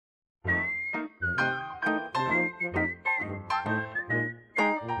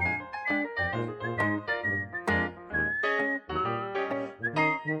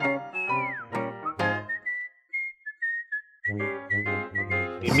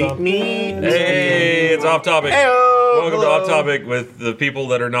something. Hey, it's Off Topic. Heyo. Welcome to Off Topic with the people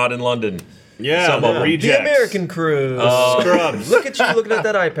that are not in London. Yeah, Some of them. rejects. The American crew. Scrubs. Look at you looking at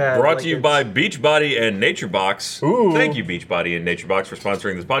that iPad. Brought like to you it's- by Beachbody and NatureBox. Ooh. Thank you, Beachbody and NatureBox, for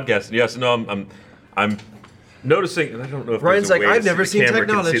sponsoring this podcast. Yes, no, I'm noticing. I don't know if Ryan's there's a like, way I've to never see the seen camera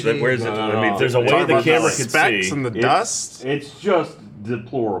can see technology. that. Where's it? No. I mean, There's a way Talking the about camera the can specks see. and the dust. It's just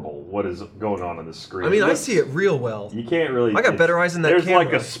deplorable what is going on the screen. I mean, I Look, see it real well. You can't really. I got better eyes than that There's camera.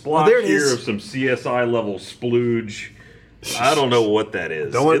 like a splotch Well, there it here is. of some CSI level splooge. I don't know what that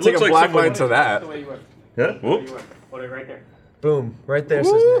is. Don't want It to take a looks black someone- light to that. The way you went. Huh? Whoop. Hold it right there. Boom. Right there,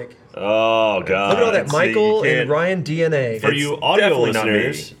 says Woo. Nick. Oh god! Look at all that let's see, Michael you and can't- Ryan DNA. For you audio definitely not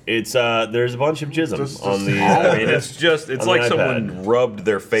listeners, it's there's a bunch of jism Just- on the. I mean, it's On like the someone rubbed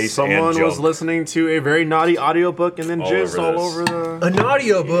their face and Someone jumped. was listening to a very naughty audiobook and then All jizzed over all this. over the... An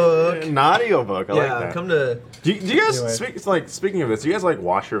audiobook. An audiobook, I like Yeah, that. come to Do you guys, Anyway. speaking of this, do you guys like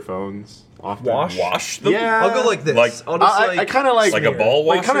wash your phones often? wash. them? Yeah. I'll go like this. Like- I'll just I kind of like... Like a ball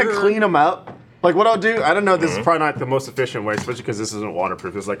Like washer? kind of clean them up. Like what I'll do, I don't know, this is probably not the most efficient way, especially because this isn't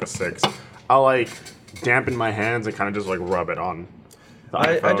waterproof, it's like a 6. I'll like dampen my hands and kind of just like rub it on the I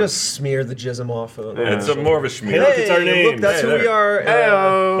iPhone. just smear the jism off of it. Yeah. It's more of a schmear. Look, it's our name. Look, that's Hey, who we there. are.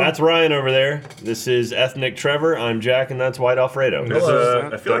 Heyo. That's Ryan over there. This is Ethnic Trevor. I'm Jack, and that's White Alfredo. There's Hello.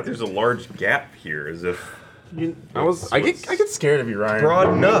 I feel like there's a large gap here, as if. I get scared of you, Ryan.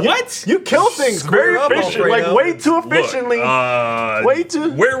 Broaden up. What? You kill things Square very up, efficiently, like Alfredo. way too efficiently. Look, Way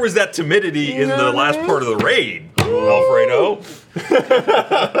too- Where was that timidity in the last part of the raid, Alfredo?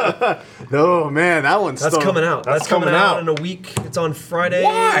 No, man, that one's That's still, coming out. That's coming out. in a week. It's on Friday.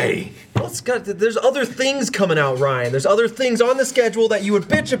 Why? Well, there's other things coming out, Ryan. There's other things on the schedule that you would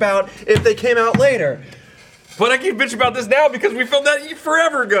bitch about if they came out later. But I can bitch about this now because we filmed that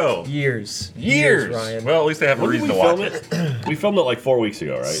forever ago. Years, Years. Ryan. Well, at least they have a When did reason we to watch film it. it? We filmed it like 4 weeks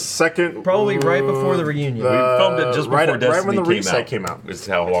ago, right? Second, Probably right before the reunion. We filmed it just before right Destiny when the came reset out. came out. This is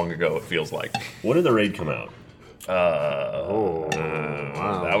how long ago it feels like. When did the raid come out? That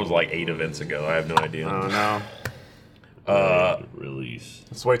was like 8 events ago. I have no idea. Oh no, Release.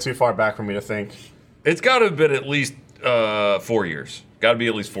 it's way too far back for me to think. It's got to have been at least 4 years. Got to be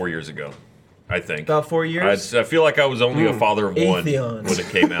at least 4 years ago, I think. About 4 years. I feel like I was only a father of one Atheons. when it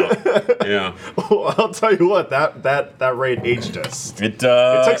came out. Yeah. Well, I'll tell you what, that raid aged us. It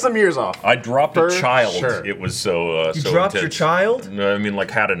Took some years off. I dropped For a child. sure. It was so. You so dropped your intense. child? No, I mean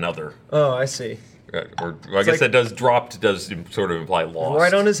like had another. Oh, I see. Or I guess like- that does sort of imply lost.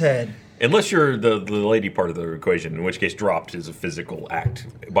 Right on his head. Unless you're the lady part of the equation, in which case dropped is a physical act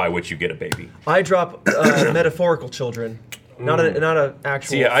by which you get a baby. I drop metaphorical children, not a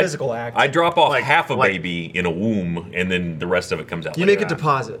actual See, physical act. I drop off Like- half a like- baby in a womb, and then the rest of it comes out. you later. make a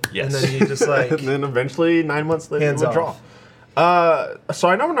deposit, Yes. and then you just like and then eventually 9 months later, Hands withdraw. off. So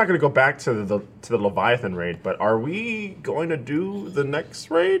I know we're not going to go back to the Leviathan raid, but are we going to do the next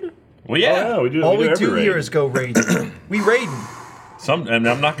raid? Well, yeah. we do. all we every do raid. here is go raiding. We raiding. And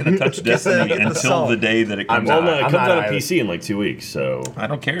I'm not going to touch Destiny get the until salt. the day that it comes Well, out. no, it I'm comes not out on either. PC in like 2 weeks, so. I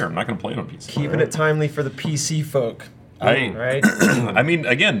don't care. I'm not going to play it on PC. Keeping it timely for the PC folk. Right? I mean,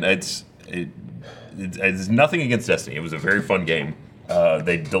 again, it's nothing against Destiny. It was a very fun game.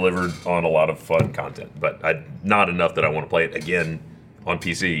 They delivered on a lot of fun content, but not enough that I want to play it again on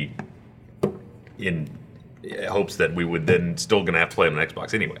PC in hopes that we would then still going to have to play it on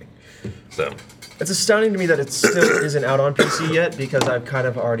Xbox anyway. So, It's astounding to me that it still isn't out on PC yet because I've kind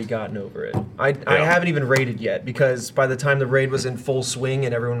of already gotten over it. I haven't even raided yet because by the time the raid was in full swing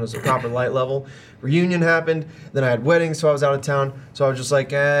and everyone was a proper light level, reunion happened, then I had weddings, so I was out of town, so I was just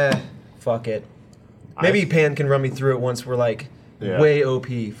like, fuck it. Maybe Pan can run me through it once we're like way OP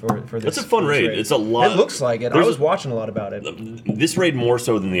for this. It's a fun for this raid. It's a lot. It looks like it. I There's was a- watching a lot about it. This raid more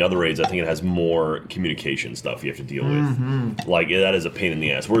so than the other raids, I think it has more communication stuff you have to deal with. Like that is a pain in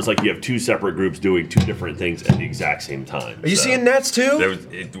the ass. Whereas like you have 2 separate groups doing 2 different things at the exact same time. Are you seeing gnats too?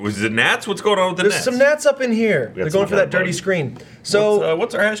 was it gnats? What's going on with the There's gnats? some gnats up in here. They're got going some for that gnat dirty bugs. screen. So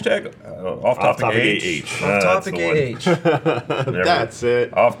what's our hashtag? Off topic AH. off topic AH. That's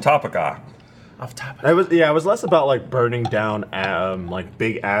it. Off topica. Off topic. It was less about like burning down like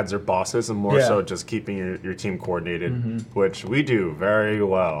big ads or bosses, and more Yeah. so just keeping your team coordinated, which we do very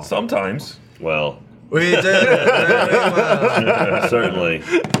well. Sometimes. Well, We did it very well. certainly.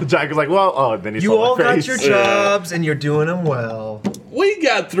 Jack is like, well, then he You saw my all got face. your jobs and you're doing them well. We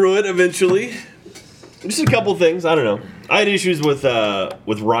got through it eventually. Just a couple things. I don't know. I had issues with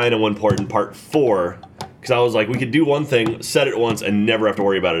Ryan at one part in part 4 Because I was like, we could do one thing, set it once, and never have to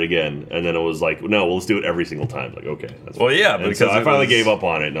worry about it again. And then it was like, no, well, let's do it every single time. Like, okay. That's Well, yeah, and because so I finally was- gave up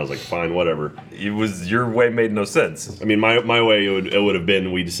on it, and I was like, fine, whatever. It was your way made no sense. I mean, my way, it would have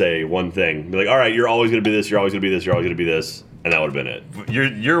been, we'd say one thing. Be like, all right, you're always going to be this, you're always going to be this, you're always going to be this. And that would have been it.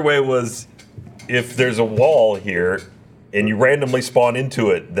 Your way was, if there's a wall here, and you randomly spawn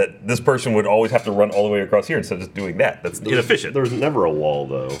into it, that this person would always have to run all the way across here instead of just doing that. That's inefficient. There was never a wall,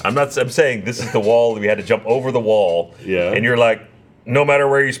 though. I'm saying this is the wall. We had to jump over the wall. Yeah. And you're like, no matter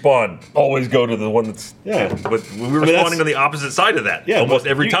where you spawn, always go to the one that's. Yeah. But we were spawning on the opposite side of that. Yeah, almost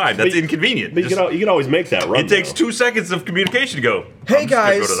but every time. That's inconvenient. But you can always make that run. It takes though. 2 seconds of communication to go. Hey I'm just gonna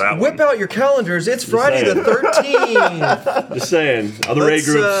guys, go to that whip one. out your calendars. It's Friday the saying. 13th. Just saying. Other raid Let's,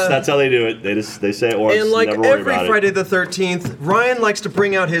 groups, that's how they do it. They say it once, And like never worry every about Friday it. the 13th, Ryan likes to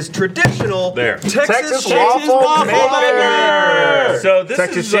bring out his traditional There. Texas waffle maker. So this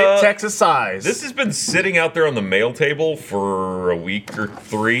Texas is shape, Texas size. This has been sitting out there on the mail table for a week or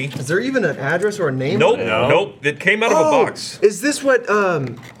 3. Is there even an address or a name? Nope, on it? nope. It came out of a box. Is this what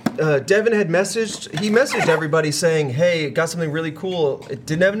Devin had messaged? He messaged everybody saying, "Hey, got something really cool. It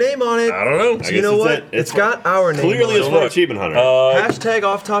didn't have a name on it." I don't know. So you know what? It's got our name. Clearly, on it's it. for Achievement Hunter. Hashtag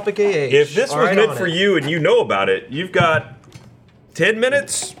off topic AH. If this All was right, meant on for it. you and you know about it, you've got 10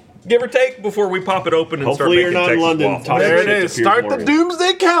 minutes, give or take, before we pop it open and Hopefully start you're making not in Texas London waffles. talking there it shit to is. Piers Start the Morgan.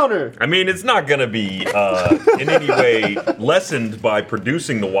 doomsday counter. I mean, it's not going to be in any way lessened by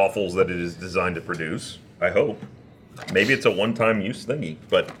producing the waffles that it is designed to produce, I hope. Maybe it's a one-time use thingy,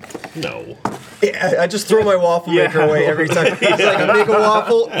 but No. I just throw my waffle maker away every time. It's like I make a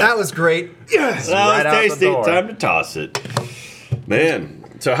waffle. That was great. Yes. That right was out the tasty. door. Time to toss it. Man.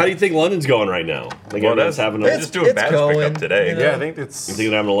 So how do you think London's going right now? Think well, everyone's that's having they're a... just doing it's badge going, pickup today. you know. Yeah, I think it's. You think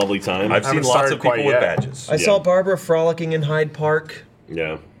they're having a lovely time? I've seen haven't lots started of people quite with yet. badges. I saw Barbara frolicking in Hyde Park.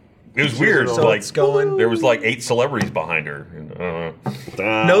 Yeah. It was weird. So Like it's going. there was like 8 celebrities behind her.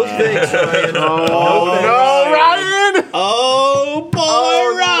 No thanks, Ryan. Oh no, Ryan! Oh,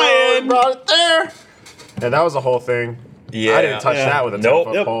 boy, Ryan! Brought it there. Yeah, that was a whole thing. Yeah, I didn't touch that with a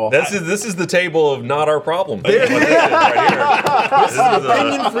 10-foot pole. This is the table of not our problem. There This is right here.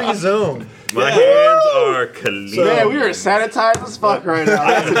 Opinion-free zone. My hands are clean. Yeah, we are sanitized as fuck right now.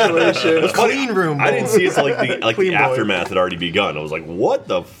 That situation. Clean room. I didn't see it till like Clean the boy. aftermath had already begun. I was like, what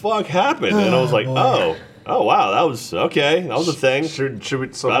the fuck happened? And I was like, oh wow, that was okay. That was a thing. Should we?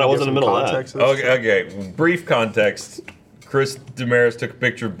 Glad I wasn't in the middle of that. context to this? Okay. Brief context. Chris Damaris took a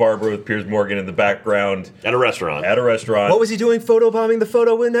picture of Barbara with Piers Morgan in the background At a restaurant. at a restaurant. What was he doing? Photobombing the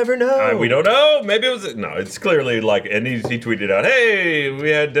photo? We'll never know. We don't know. Maybe it was. No, it's clearly like. And he tweeted out, "Hey, we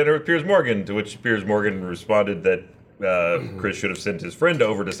had dinner with Piers Morgan." To which Piers Morgan responded that Chris should have sent his friend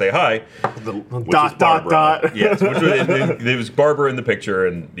over to say hi. Dot. Yes, which was, it was Barbara in the picture,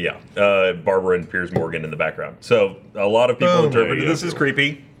 and Barbara and Piers Morgan in the background. So a lot of people interpreted this as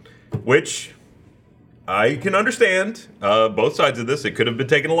creepy, which I can understand. Both sides of this. It could have been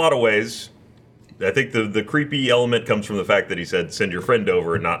taken a lot of ways. I think the creepy element comes from the fact that he said, "Send your friend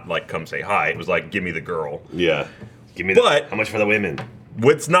over," and not like come say hi. It was like, "Give me the girl." Yeah. Give me But- how much for the women?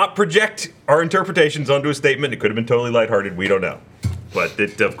 Let's not project our interpretations onto a statement. It could have been totally lighthearted. We don't know. But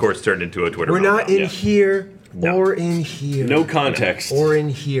it, of course, turned into a Twitter We're not meltdown. in here No. or in here. No context. Or in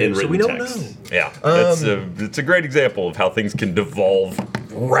here. in So we written don't text. know. Yeah, it's a great example of how things can devolve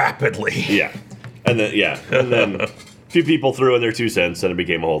rapidly. Yeah. And then a few people threw in their 2 cents and it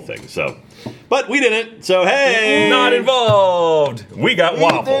became a whole thing. So, but we didn't. So hey, Not involved. We got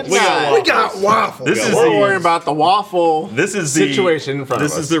waffles. did not. We got waffles. This is We're the worrying about the waffle. this is situation in front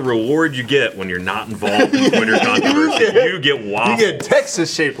This of us. is the reward you get when you're not involved in Twitter controversy. You get You waffles. get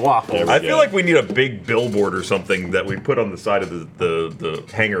Texas-shaped waffles. I feel like we need a big billboard or something that we put on the side of the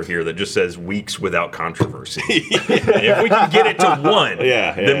hanger here that just says "Weeks Without Controversy." If we can get it to 1,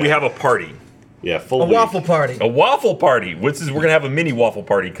 then we have a party. Yeah, full A week. waffle party. A waffle party. Which is we're gonna have a mini waffle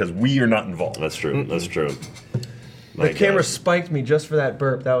party because we are not involved. That's true. That's true. The camera spiked me just for that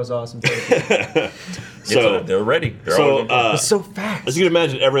burp. That was awesome. Thank you. So they're ready. They're So, always on. It's so fast. as you can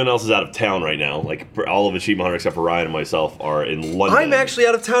imagine, everyone else is out of town right now. Like all of Achievement Hunter except for Ryan and myself are in London. I'm actually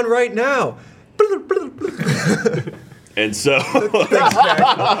out of town right now. And so,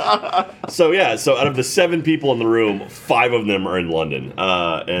 so out of the 7 people in the room, 5 of them are in London.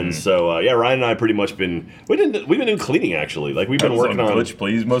 Ryan and I pretty much we've been doing cleaning actually. Like we've been working on Glitch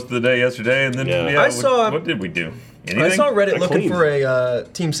Please most of the day yesterday, and then Yeah. I saw- What did we do? I Anything? saw Reddit I looking cleaned. for a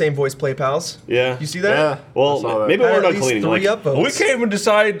Team Same Voice Play Pals. Yeah. You see that? Yeah. I saw Well, that. maybe Had we're at not least cleaning. 3 Like, upvotes. We can't even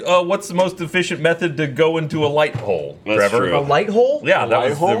decide what's the most efficient method to go into a light hole. That's Trevor. true. A light hole? Yeah, that light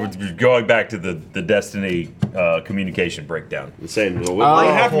was, hole? that was going back to the Destiny communication breakdown. I'm saying well, it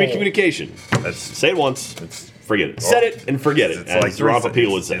would have to be hole. communication. communication. Say it once. Forget it. Well, Said it and forget it. It's As like Rob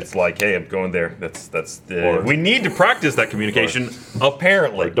Appeal would say. It's like, hey, I'm going there. We need to practice that communication.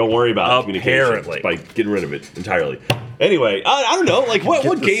 Apparently, Don't worry about communication Apparently. by getting rid of it entirely. Anyway, I don't know. Like what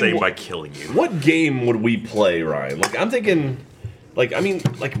Get the game? same by killing you. What game would we play, Ryan? Like I'm thinking. Like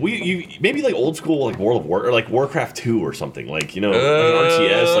maybe like old school like World of War or like Warcraft 2 or something like like an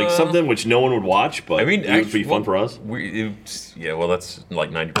RTS like something which no one would watch but I mean, it would be fun for us. Well, that's like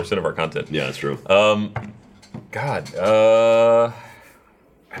 90% of our content. Yeah, that's true. God, I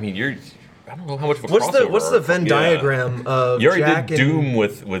mean, I don't know how much of a What's the Venn diagram of You already Jack did Doom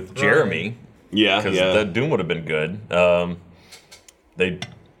with Jeremy. Yeah, Because that Doom would have been good. They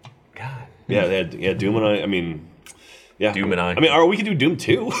had Doom and I mean. Yeah. Doom and I. I mean, we could do Doom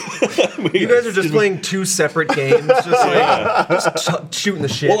 2. You guys are just playing two separate games, just shooting the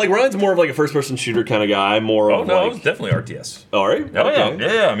shit. Well, like Ryan's more of like a first-person shooter kind of guy. More of no, like. it was definitely RTS. Oh, are you? Oh,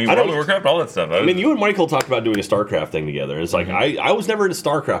 Okay. yeah. I mean, World of Warcraft, all that stuff. I mean, you and Michael talked about doing a StarCraft thing together. It's like I was never into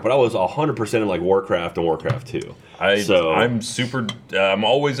StarCraft, but I was 100% in like Warcraft and Warcraft 2. I'm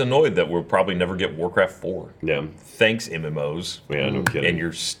always annoyed that we'll probably never get Warcraft 4. Yeah. Thanks, MMOs. Yeah, no kidding. And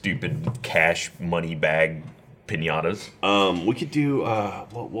your stupid cash money bag pinatas. We could do.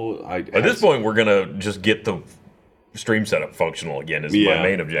 At this point, we're gonna just get the stream setup functional again. Is my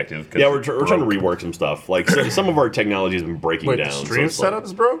main objective. Yeah, we're trying to rework some stuff. Like some of our technology has been breaking down. Stream so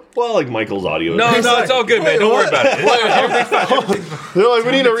it's setups, bro? Well, like Michael's audio. No, it's all good, man. Don't worry about it. They're like,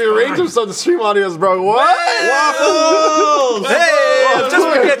 we need to rearrange them so the stream audios, bro. What? Waffles! Hey, just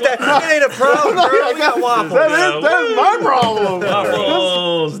forget that. It ain't a problem, bro. We got waffles. That is my problem.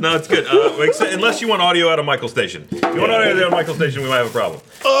 Waffles. No, it's good. Unless you want audio out of Michael's station. If you want audio out of Michael's station, we might have a problem.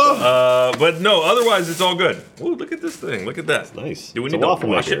 But no, otherwise it's all good. Ooh, look at this thing. Look at that. Nice. Do we It's a need to waffle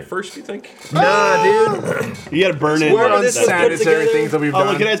wash maker. it first, you think? Nah, dude. You got to burn in. Where this was put sanitary together? things that we've Oh,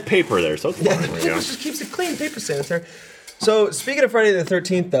 done. look, it has paper there, so it's fine. It just keeps it clean, paper sanitary. So, speaking of Friday the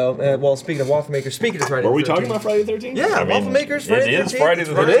 13th, though, speaking of waffle makers, speaking of Friday Were the 13th. we talking about Friday the 13th? Yeah, I mean, waffle makers, Friday it the 13th. is Friday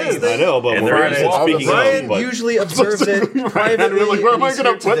the 13th. It is. I know, but And we're there is waffle. speaking Ryan of. But usually observes it privately. Like, where am I and he's gonna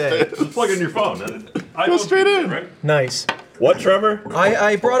here put today. this? Just plug in your phone. Go straight in. Right? Nice. what, Trevor?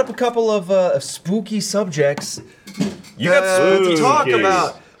 I brought up a couple of spooky subjects You got to spooky. talk spooky.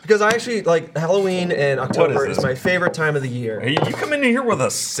 about. Because I actually, like, Halloween and October is is this? my favorite time of the year. Hey, you come in here with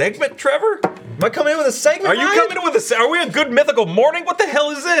a segment, Trevor? Am I coming in with a segment, Are you Ryan? coming in with a? Are we a good mythical morning? What the hell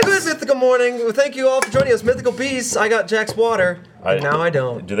is Good this? mythical morning. Well, thank you all for joining us. Mythical Beasts. I got Jack's water. And now I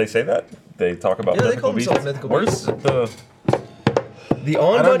don't. Do they say that? They talk about Yeah, they mythical call themselves beasts? mythical Where's the? The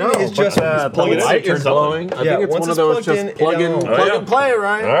on button is just plug it in, light it turns is on. glowing. I Yeah, think it's once one of it's those plugged in, just plug in, it'll- plug yeah. and play,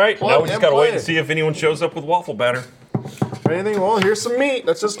 right? All right, now Plug we just and gotta wait play. and see if anyone shows up with waffle batter. If anything, well, here's some meat.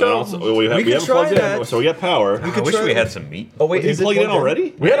 Let's just And go. also, we can haven't try plugged that. in, so we got power. I wish we had some meat. Oh wait, Did is you plug it in plugged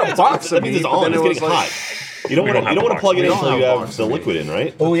already? We had a box That of means meat, it's but on. then It's it getting was like, hot. You don't We want don't to have plug it in box. We until you don't have have box the of liquid in,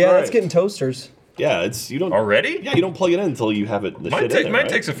 right? Oh yeah, right. it's getting toasters. Yeah, it's you don't Already? Yeah, you don't plug it in until you have it. The shit in there, Mine right?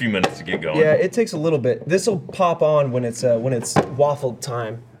 takes a few minutes to get going. Yeah, it takes a little bit. This will pop on when it's waffle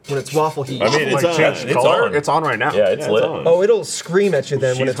time. When it's waffle heat. I mean, it's like, change it's color. on. It's on right now. Yeah, it's Yeah, lit. it's on. Oh, it'll scream at you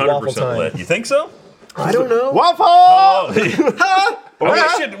then when She's it's waffle 100% time. lit. You think so? I don't know. Waffle! I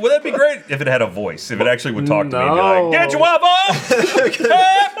mean, shit, would that be great if it had a voice? If it actually would talk to me and be No. like, "Get your waffle!"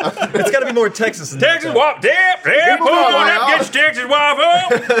 It's got to be more Texas than that. Texas waffle, damn, People come on are up, like, get your Texas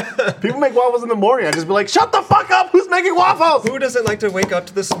waffle. People make waffles in the morning. I just be like, shut the fuck up! Who's making waffles? Who doesn't like to wake up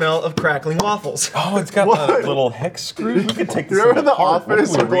to the smell of crackling waffles? Oh, it's got What? the little hex screws. We could take this You remember thing the apart. What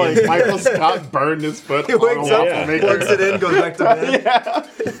office do we where read? like Michael Scott burned his foot? He wakes up, yeah. plugs it in, goes back to bed. Yeah.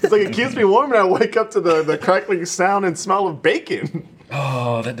 It's like it keeps me warm and I wake up to the crackling sound and smell of bacon.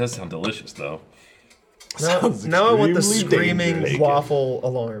 Oh, that does sound delicious, though. Now I want the extremely screaming dangerous. waffle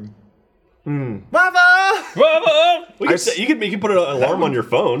alarm. Waffle! Waffle! You can put an alarm on your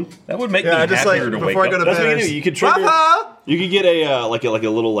phone. That would make Yeah, me just happier like to wake before I up. go to That's bed. what you do. You could trigger. Waffle! You could get a like a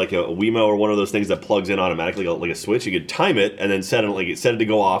little like a Wemo or one of those things that plugs in automatically, like a switch. You could time it and then set it to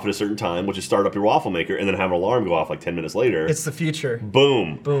go off at a certain time, which is start up your waffle maker, and then have an alarm go off like 10 minutes later. It's the future.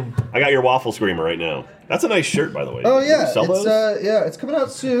 Boom. Boom. I got your waffle screamer right now. That's a nice shirt, by the way. Oh Do yeah, you sell those? it's coming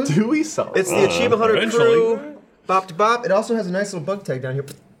out soon. Do we sell? It's the Achieve 100 eventually. Crew. Bop to bop. It also has a nice little bug tag down here.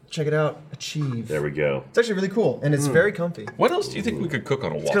 Check it out. Achieve. There we go. It's actually really cool, and it's very comfy. What else do you think we could cook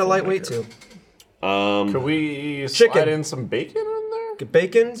on a waffle? It's kind of lightweight maker? too. Can we Chicken. slide in some bacon in there? Get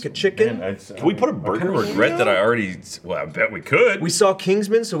bacon, get chicken. Can we put a I burger? kind of regret that I already. Well, I bet we could. We saw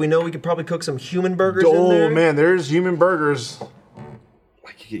Kingsman, so we know we could probably cook some human burgers in Oh there. man, there's human burgers.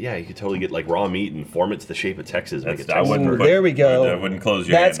 Yeah, you could totally get like raw meat and form it to the shape of Texas. Make it I Texas wouldn't burger. put- there we go. I wouldn't close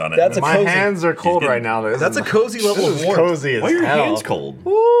your That's- hand on it. that's a My cozy. hands are cold getting- right now. This That's a is- cozy level This of is warmth. cozy as Why are your hell. hands cold?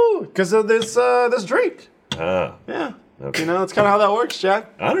 Woo! too, because of this drink. Ah. Yeah. Okay. You know, that's kind of how that works,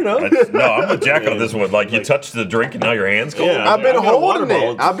 Jack. I don't know. No, I'm with Jack on this one. Like, you touch the drink and now your hand's cold. Yeah. I've been I've got a holding water bottle,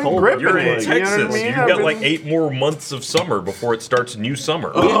 it. it's I've been cold. gripping You're it. in You know what I Texas. mean? You've I've got been- like 8 more months of summer before it starts new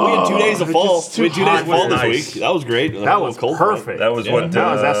summer. We had 2 days of fall. It's too We had 2 days of hot. fall this Nice. week. That was great. That was cold perfect. That was what.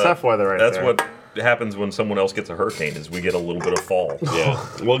 That was SF weather right That's there. what happens when someone else gets a hurricane. Is we get a little bit of fall. Yeah,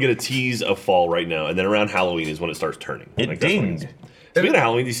 we'll get a tease of fall right now, and then around Halloween is when it starts turning. It Like, that's when dinged. it's- Speaking of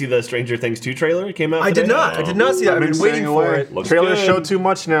Halloween, did you see the Stranger Things 2 trailer? It came out. I did today? not. I did not see that. I've been waiting for it. Looks Trailers good. show too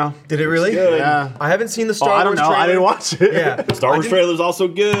much now. Did it really? good. Yeah. I haven't seen the Star I Wars don't know. trailer. I didn't watch it. Yeah. Star Wars trailer's also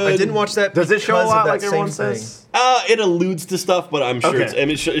good. I didn't watch that. Does it show a because of lot that like everyone same says? It alludes to stuff, but I'm sure Okay. it's. I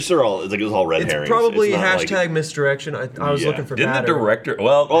mean, it's sure all. It's like it was all red It's herrings. probably It's not hashtag like- misdirection. I was Yeah. looking for Didn't the that. or- director?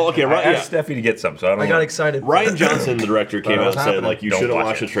 Well, Oh, okay, right, I asked yeah. Steffi to get some, so I don't. I got know. excited. Ryan Johnson, the director, came out and said happening. like you Don't should have watch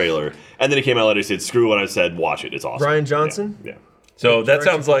watched it. the trailer, and then he came out later and said screw what I said, watch it. It's awesome. Ryan Johnson? Yeah. So that Director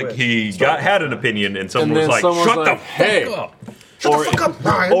sounds for like which? he had an opinion, and someone And was then like, someone's "Shut the like, fuck hey." up." Or,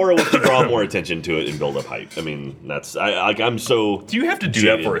 Ryan. or it was to draw more attention to it and build up hype. I mean, that's I'm so. Do you have to do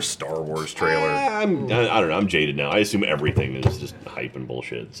Jaded. that for a Star Wars trailer? I don't know. I'm jaded now. I assume everything is just hype and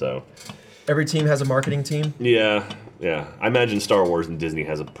bullshit. So Every team has a marketing team. yeah. I imagine Star Wars and Disney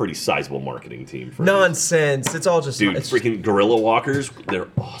has a pretty sizable marketing team. For Nonsense. It's all just Dude, it's freaking gorilla walkers, they're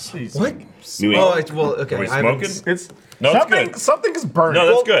awesome. what? New Oh, England. well, okay. Are we I haven't smoking? s- It's No, it's something. good. Something is burning. No,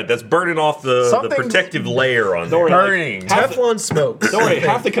 that's good. That's burning off the Something's- protective layer on Don't there. worry, like, burning. half the- Teflon smoke. Don't worry,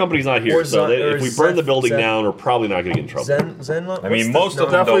 half the company's not here, Or so Zen- if or we burn the Zen- building Zen- down, we're probably not going to get in trouble. Zenlo. I mean, most of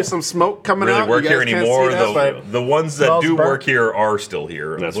them Definitely don't some smoke coming really out. work You here guys can't anymore. see that, but The ones that smells do burnt. work here are still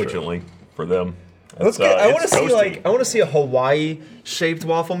here, That's true. unfortunately, for them. Let's It's, get. I want to it's see toasty. I want to see a Hawaii-shaped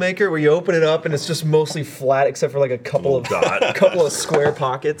waffle maker where you open it up and it's just mostly flat except for like a couple of dot. couple of square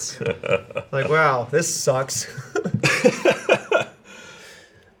pockets. Like, wow, this sucks.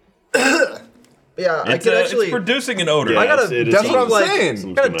 Yeah, I It's, can actually. it's producing an odor. Yeah, I got it's- a it is That's deep, what I'm like, saying.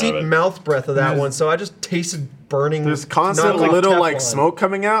 Something's got a coming deep out of it. mouth breath of that one, so I just tasted burning. there's constant not little like Teflon. smoke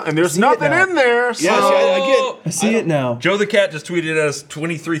coming out, and there's See it nothing now. in there. So Yeah, see, I I see it now. Joe the Cat just tweeted at us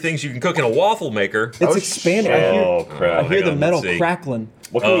 23 things you can cook in a waffle maker. It's expanding. I hear, Oh, crap. I hear Hang the on, metal let's see. crackling.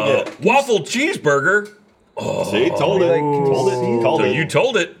 What can we get? Waffle cheeseburger. See, told it. Like, Told it. Called So it. you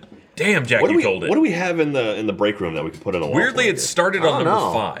told it. Damn, Jack, What do you we told it. What do we have in the break room that we could put in a waffle Weirdly, it maker? started on I don't number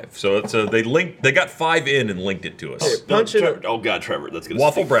know. 5. So it's they got 5 in and linked it to us. punch it. Trevor, oh God, Trevor, that's gonna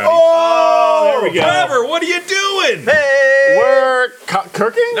Waffle stink. brownie. Oh, there we go. Trevor, what are you doing? Hey! we're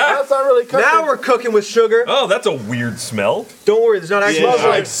cooking. Ah. That's not really cooking. Now we're cooking with sugar. Oh, that's a weird smell. Don't worry, there's not actually. Yeah. smells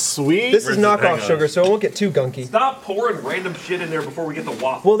like sweet. This is Hang knockoff on. sugar, so it won't get too gunky. Stop pouring random shit in there before we get the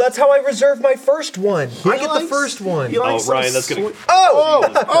waffle. Well, that's how I reserve my first one. I get the likes- first one. he likes Oh, some Ryan, that's gonna- sweet- Oh!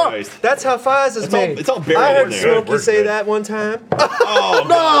 Jesus Christ. That's how Fies is It's all- made. it's all buried I in heard there. Smokey We're say good. that one time. Oh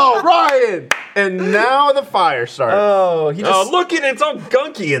No, Ryan. And now the fire starts. Oh, he just. Oh, look at it. It's all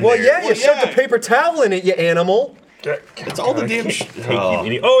gunky in well, there. yeah, you shoved yeah. a paper towel in it, you animal. It's all the damn shit.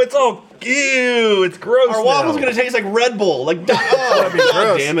 Oh, it's all ew. It's gross. Our waffle's now. gonna taste like Red Bull. Like, oh, God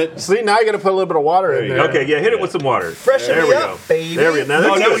Gross. damn it. See, now you got to put a little bit of water in you there. go. Okay, yeah, hit it with some water. Freshen There me we up, go. baby. There we go. Now, Oh,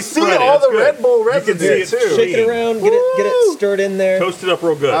 that's now good. we See spread it. all That's the good. Red Bull can residue see it too. Shake it around, get it stirred in there. Toast it up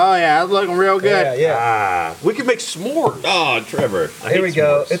real good. Oh yeah, that's looking real good. Yeah, yeah. Ah, we can make s'mores. Oh, Trevor. There we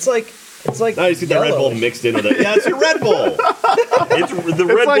go. It's like Now you see the Red Bull yellow. mixed in with it. Yeah, it's your Red Bull. It's the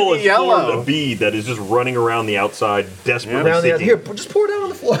Red like Bull is yellow. formed a bee that is just running around the outside, desperately Around the, seeking. here, just pour it out on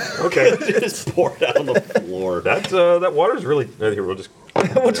the floor. Okay, Just pour it out on the floor. that water's really. Here, we'll just.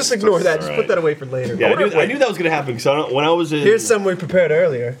 We'll just ignore that. Just All put right. that away for later. Yeah, I knew that was gonna happen because when I was in Here's some we prepared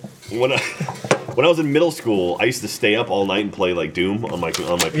earlier. when I was in middle school, I used to stay up all night and play like Doom on my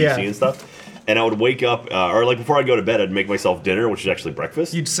PC Yeah. and stuff. And I would wake up, or like before I'd go to bed, I'd make myself dinner, which is actually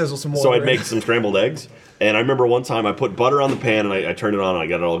breakfast. You'd sizzle some water. So I'd in. make some scrambled eggs. And I remember one time I put butter on the pan and I turned it on and I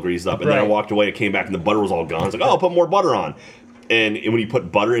got it all greased up. And then I Right. walked away, I came back and the butter was all gone. I was like, oh, I'll put more butter on. And when you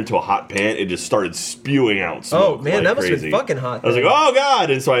put butter into a hot pan, it just started spewing out smoke. Oh, man, like that must have crazy. been fucking hot I was like, then. oh god!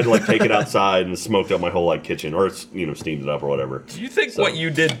 And so I had to like take it outside and smoked up my whole like kitchen, or steamed it up or whatever. Do you think what you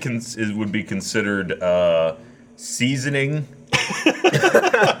did would be considered seasoning?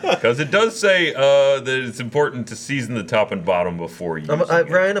 Because it does say that it's important to season the top and bottom before you.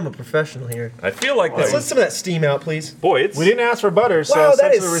 Ryan, I'm a professional here. I feel like Let's that. let some of that steam out, please. Boy, it's. We didn't ask for butter, so Wow,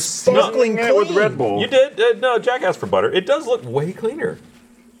 that essentially is we're sparkling seasoning it with clean. Red Bull. You did? No, Jack asked for butter. It does look way cleaner.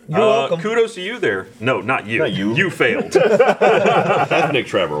 You're welcome. Kudos to you there. No, not you. Not you. You failed. Ethnic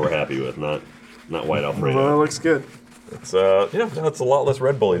Trevor, we're happy with, not White Alfredo. Well, it looks good. It's it's a lot less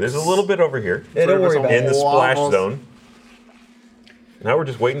Red Bully. There's a little bit over here. Hey, don't worry about In it. the splash Waffles. zone. Now we're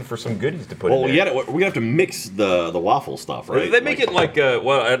just waiting for some goodies to put in Well, there. we're gonna have to mix the waffle stuff, right? They make it like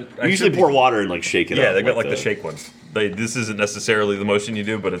we usually pour water and like shake it up. Yeah, they've got like the shake ones. This isn't necessarily the motion you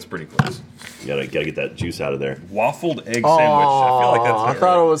do, but it's pretty close. You gotta get that juice out of there. Waffled egg sandwich. I feel like that's. I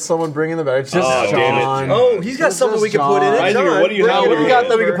thought it was someone bringing the back. It's just Oh, damn it. John. Oh, he's got It's something we just can put in it. John. John, What do you have? What do you got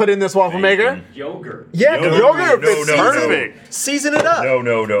that we can put in this waffle maker? Yogurt. Yeah, Yogurt fits no, no. perfect. Season it up. No.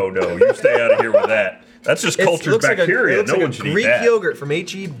 You stay out of here with that. That's just cultured looks bacteria. Like it looks no like one a should eat Greek that. yogurt from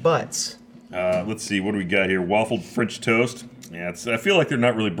H.E. Butts. Let's see. What do we got here? Waffled French toast. Yeah, I feel like they're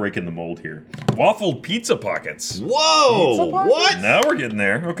not really breaking the mold here. Waffled pizza pockets. Whoa! What? Now we're getting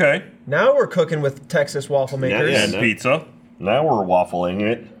there. Okay. Now we're cooking with Texas waffle makers. Yeah, And pizza. Now we're waffling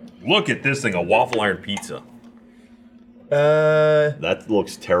it. Look at this thing, a waffle iron pizza. That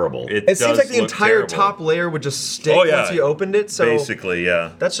looks terrible. It seems does like the look entire terrible. top layer would just stick Oh, yeah. once you opened it. So Basically,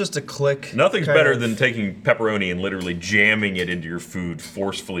 yeah. that's just a click. Nothing's kind better of- than taking pepperoni and literally jamming it into your food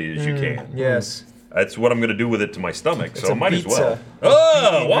forcefully as you can. Yes. That's what I'm going to do with it to my stomach, so a I might as pizza. well. The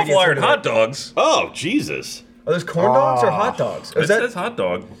Oh, waffle ingredients iron are hot dogs. Oh, Jesus. Are those corn dogs or hot dogs? It Is that says hot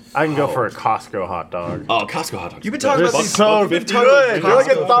dog. I can go for a Costco hot dog. Oh, Costco hot dogs. You've been talking about They're these so you've been good. talking about They're like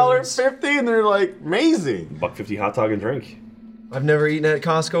Costco $1.50 foods. and they're like amazing. $1.50 hot dog and drink. I've never eaten at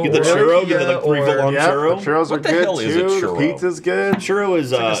Costco. Get the or churro, get the, IKEA like, 3 foot or- long Yeah, churro. the churros are What the good hell too. is a churro? The pizza's good. Churro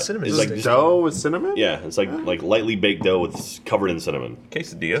is like a cinnamon is like stick. Dough with cinnamon? yeah, it's like lightly baked dough with covered in cinnamon.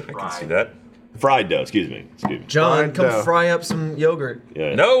 Quesadilla, I can see that. Fried dough, excuse me. John, Fried come dough. fry up some yogurt.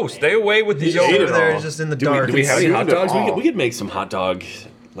 Yeah. No, stay away with the He's yogurt. over there all. just in the Do dark. we have any Consumed hot it dogs? all. We could make some hot dog,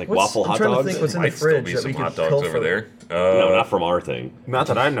 like What's- waffle I'm hot trying to dogs. think what's in the Might still fridge be that some we could hot dogs pilfer. over there. No, not from our thing. Not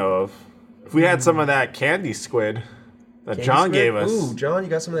that I know of. If we had some of that candy squid that Candy John squid? gave us. Ooh, John, you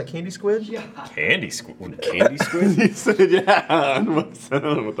got some of that candy squid? Yeah. Candy squid. Candy squid? He said, yeah, with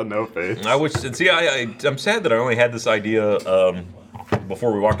the no face. I wish. And see, I'm sad that I only had this idea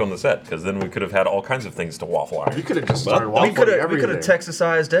before we walked on the set, because then we could have had all kinds of things to waffle You iron. could have just started Well, We waffling could everything. have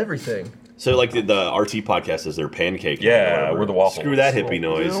Texasized everything. So like the RT podcast is their pancake. Yeah, or whatever. we're the waffle Screw that ones. hippie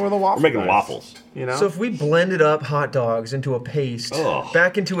noise. we're the waffle making guys. waffles. You know? So if we blended up hot dogs into a paste, Ugh.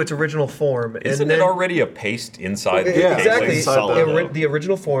 back into its original form, Isn't and then it already a paste inside the Yeah, cake? exactly inside solid the, dough. the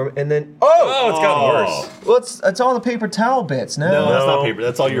original form, and then Oh, it's gotten worse. well, it's all the paper towel bits now. No, that's No, not paper.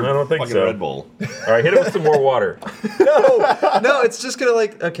 That's all your I don't think fucking so. Red Bull. All right, hit it with some more water. No, it's just gonna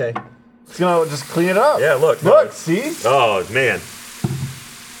like okay. it's gonna just clean it up. Yeah, look. Look, see? Oh man.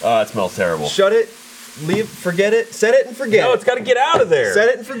 Oh, it smells terrible. Shut it, leave, forget it, set it and forget No, it. it's got to get out of there. Set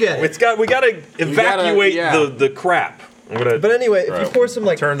it and forget it. We got to evacuate yeah. the crap. I'm gonna. But anyway, if you pour some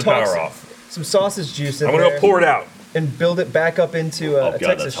like turn the toss power off. some sausage juice in I'm gonna there go pour it out. and build it back up into Oh a god,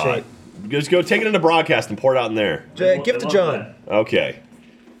 Texas that's hot. shape. Just go take it into broadcast and pour it out in there. Give it to John Okay.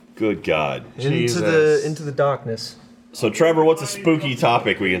 Good God. Jesus. into the darkness. So Trevor, what's a spooky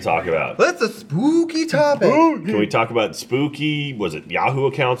topic we can talk about? That's a spooky topic. Can we talk about spooky? Was it Yahoo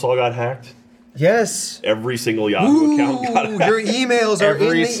accounts all got hacked? Yes. Every single Yahoo account got Ooh, hacked. your emails are in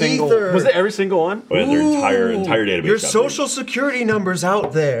the ether. Was it every single one? Oh, yeah, their entire database. Your got social security number's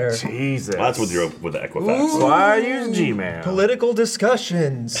out there. Jesus. Well, that's with the Equifax. Ooh. Why I use Gmail. Political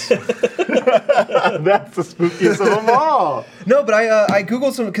discussions. That's the spookiest of them all. No, but I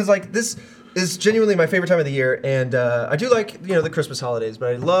googled some because like this is genuinely my favorite time of the year, and I do like the Christmas holidays, but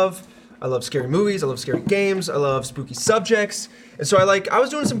I love scary movies, I love scary games, I love spooky subjects, and so I was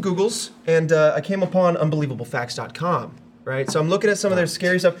doing some Googles, and I came upon unbelievablepacts.com. Right, so I'm looking at some of their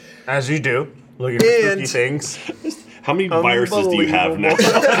scary stuff. As you do. Looking for spooky And- things. How many viruses do you have now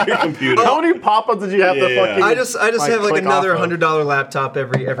on your computer? How many pop-ups did you have to Yeah. fucking I just have like click another off of? $100 laptop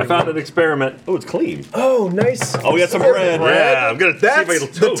every. I found an experiment. Oh, it's clean. Oh, nice. Oh, we got some bread. Yeah, I'm gonna see if I That's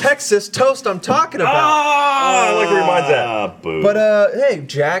can the toast. Texas toast I'm talking about. Ah, I like where reminds that. Ah, boo. But hey,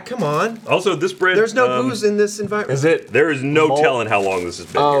 Jack, come on. Also, this bread. There's no booze in this environment. Is it? There is no Malt? telling how long this has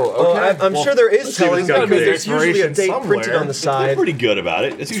been. here. Oh, I'm sure there is let's see telling what's got because there. there's usually a date Expiration printed somewhere. on the They're side. pretty good about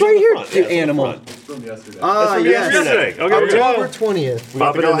it. It's right usually here, on the front. Yeah, it's on the animal. front. From yesterday. Ah, yes. Yesterday. Okay, we go. October 20th.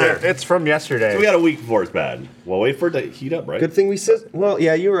 Pop it in there. It's from yesterday. So we got a week before it's bad. Well, wait for it to heat up, right? Good thing we said. Well,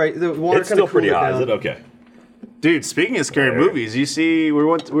 yeah, you're right. The water It's kind still of pretty hot, Is it okay? Dude, speaking of scary movies, you see, we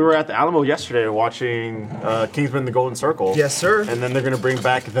were at the Alamo yesterday watching Kingsman: The Golden Circle. Yes, sir. And then they're gonna bring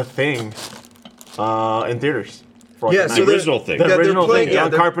back The Thing in theaters. For Yeah, the so night. The original thing. The Yeah, they're original playing- thing. yeah,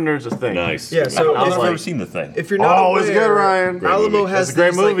 John they're- Carpenter's The Thing. Nice. Yeah, so I've it's never like- seen the thing. If you're not Oh, aware, it's good, Ryan. Great Alamo movie. has That's a great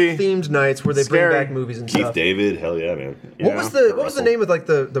these like, movie. themed nights where they Scary. bring back movies and Keith stuff. David, hell yeah, man. What was the name of like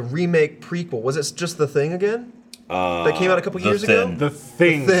the remake prequel? Was it just The Thing again? That came out a couple The years Thin. ago. The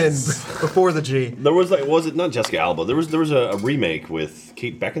Thing. Thin before the G. There was was it not Jessica Alba? There was a remake with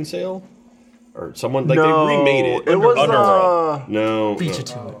Kate Beckinsale. or someone like No, they remade it. it was Underworld. No, Beat you no.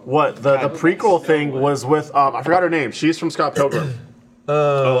 to it. what the prequel thing was with I forgot her name. She's from Scott Pilgrim.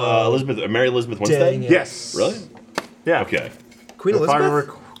 Mary Elizabeth Winstead. Dang it. Yes. Really? Yeah. Okay. Queen If I Elizabeth?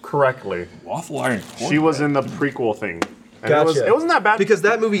 remember correctly, Waffle Iron. she was in the prequel thing. And Gotcha. it wasn't that bad Because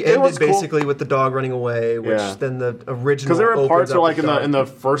that movie It was ended cool. basically with the dog running away, which Yeah. then the original. Because there were opens parts up where, like with in the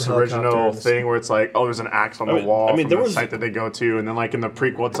first the helicopter original and the- thing, where it's like, oh, there's an axe on the wall. I mean, from there the was- site that they go to, and then like in the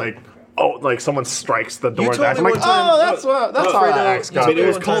prequel, it's like, oh, like someone strikes the door. You with told the axe. me I'm like, one time- oh, that's how that axe I got mean, it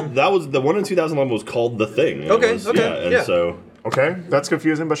was one called. time. That was the one in 2011 was called The Thing. It Okay, was- okay, yeah, and yeah. so Okay, that's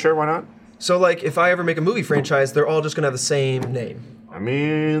confusing, but sure, why not? So, like, if I ever make a movie franchise, they're all just gonna have the same name. I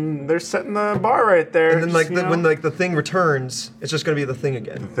mean, they're setting the bar right there. And then, like, just, you know, when like the thing returns, it's just gonna be the thing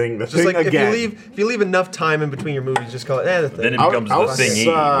again. the Just thing like again. if you leave enough time in between your movies, just call it the thing. Then it I becomes was, the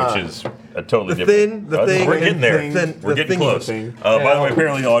thingy, which is a totally The different. thin, the thing, We're and getting there. the We're getting thingy. close. thing. By the way,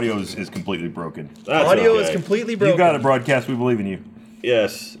 apparently the audio is completely broken. that's Audio okay. is completely broken. You got it, broadcast. We believe in you.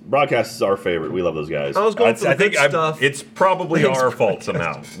 Yes, broadcast is our favorite. We love those guys. I was going for the I think good stuff. it's probably Thanks, our fault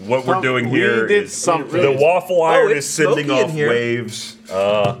somehow. What we're doing we here did is something. the waffle iron it's is sending smoky in off here. waves.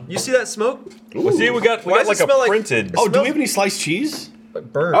 You see that smoke? Well, see, we got Why does like it smell a like- printed. Oh, do we have any sliced cheese?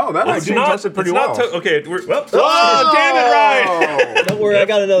 Like burnt. Oh, that It's actually not. tested pretty It's well. not. Okay, well. Oh, damn it, Ryan! Don't worry, I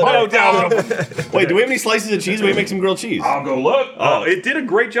got another. Oh, down. Wait, do we have any slices of cheese? We make some grilled cheese. I'll go look. Oh, it did a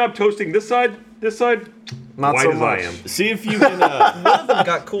great job toasting this side. This side. Not white so as much. I am. See if you can. One of them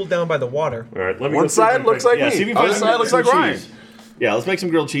got cooled down by the water. All right, let me. One go see if I side can looks find- like see if me. you can Other find side looks some like Ryan. cheese. Yeah, let's make some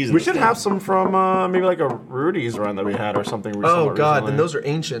grilled cheese. in We this should thing. have some from maybe like a Rudy's run that we had or something. Oh god, recently. then those are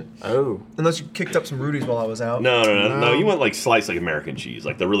ancient. Oh. Unless you kicked up some Rudy's while I was out. No. You want like sliced like American cheese,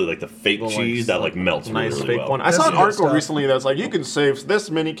 like the fake Well, like, cheese that like melts Nice really, fake really well. one. I That's saw an good article stuff. recently that's like you can save this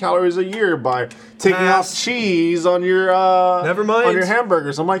many calories a year by taking off Pass. cheese on your Never mind. on your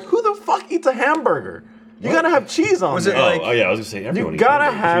hamburgers. I'm like, who the fuck eats a hamburger? You gotta have cheese on Was there. it like- Oh yeah, I was gonna say everyone You eats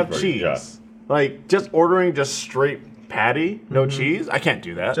gotta hamburger have cheeseburger. cheese. Yeah. Like just ordering just straight patty, no cheese. I can't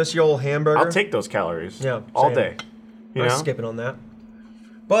do that. Just your old hamburger. I'll take those calories. Yeah, all same. day. You I'm know. skipping on that.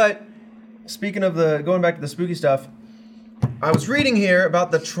 But speaking of going back to the spooky stuff, I was reading here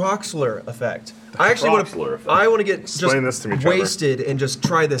about the Troxler effect. I actually want Troxler to. effect. I want to get Explain this just to me, Trevor. wasted and just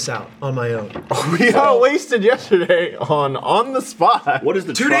try this out on my own. We got wasted yesterday on the spot. What is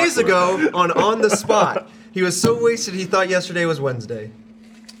the 2 days Troxler ago effect? on the spot, he was so wasted he thought yesterday was Wednesday.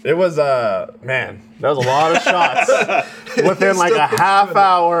 It was man, that was a lot of shots within like Still a half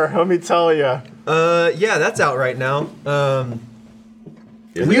hour. Let me tell you. Yeah, that's out right now.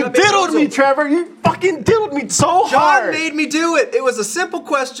 You got diddled me, bamboozled. Trevor. You fucking diddled me so John hard. made me do it. It was a simple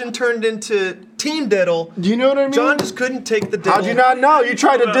question turned into team diddle. Do you know what I mean? John just couldn't take the diddle. How'd you not know? You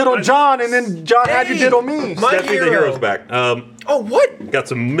tried to diddle John, and then John had you Hey, diddle me. my Stephanie the hero. hero's back. Oh, what? Got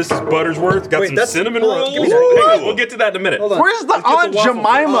some Mrs. Buttersworth. Got Wait, some that's- cinnamon hold on, rolls. give me that. Hang on, Wait. we'll get to that in a minute. Hold on. Where's the Let's get the Aunt waffle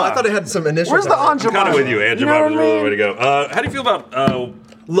Jemima? Oh, I thought it had some initials. Where's the on it. Aunt Jemima? Kind of with you. Aunt You know Jemima's what I really the mean? way to go. How do you feel about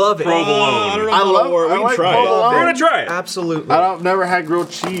Love it. provolone? I don't know. I love. We I can like try it. provolone. We're gonna try it. Absolutely. I've never had grilled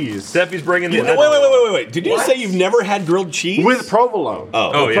cheese Steffi's bringing the. Wait. Did you say you've never had grilled cheese? with provolone.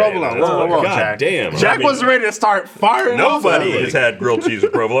 Oh, With yeah, provolone. yeah, Whoa, whoa, God Jack. damn. Jack was ready to start firing. Nobody off. has had grilled cheese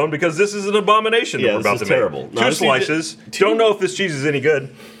with provolone because this is an abomination Yeah, that we're this about is to terrible. make. No, Two this is slices. Don't know if this cheese is any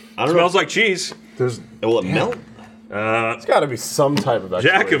good. I don't know. Smells like cheese. There's Will it melt? got to be some type of Jack,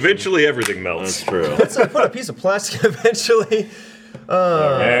 explanation. eventually everything melts. That's true. So I put a piece of plastic eventually.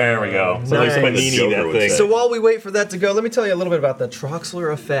 There we go. So Nice. like panini Joker that would thing. say. So while we wait for that to go, let me tell you a little bit about the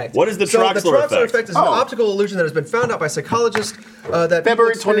Troxler effect. What is the So Troxler the Troxler effect? effect is an Oh. optical illusion that has been found out by psychologists that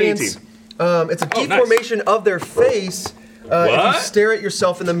February people experience. 2018. It's a Oh, nice. deformation of their face if What? you stare at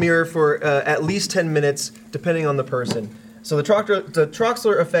yourself in the mirror for at least 10 minutes, depending on the person. So the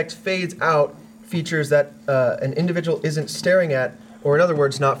Troxler effect fades out features that an individual isn't staring at, or in other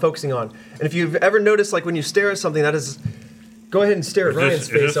words, not focusing on. And if you've ever noticed, like when you stare at something, that is, go ahead and stare at Ryan's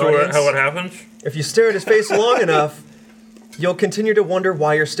face, audience. how it happens? If you stare at his face long enough, you'll continue to wonder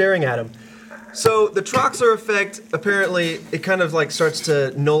why you're staring at him. So the Troxler effect, apparently, it kind of like starts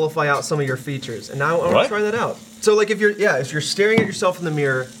to nullify out some of your features. And now I want What? to try that out. So like if you're staring at yourself in the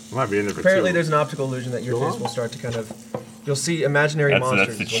mirror, Might be in there for apparently two. there's an optical illusion that your face will start to kind of, you'll see imaginary That's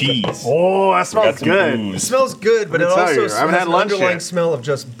monsters. the cheese. Oh, that smells Got some good. It booze. smells good, but Let it me tell also you, I haven't has had an lunch underlying yet. smell of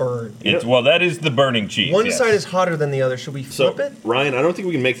just burn. Well, that is the burning cheese. One yes. side is hotter than the other. Should we So, flip it? Ryan, I don't think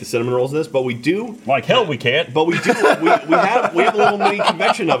we can make the cinnamon rolls in this, but we do. Like hell, we can't. But we do. we have a little mini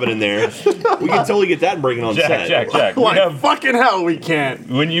convection oven in there. We can totally get that and bring it on set. Jack. We Like have fucking hell, we can't.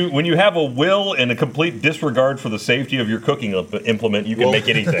 when you have a will and a complete disregard for the safety of your cooking implement, you can Well, make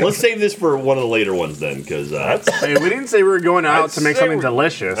anything. Let's save this for one of the later ones then, because Hey, we didn't say we were going out to make say something we're-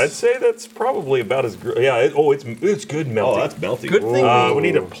 delicious. I'd say that's probably about as good. Yeah. It's good melting. Oh, that's melting. Good thing we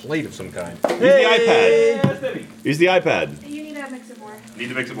need a plate of some kind. Use the iPad. Use the iPad. You need to mix it more. Need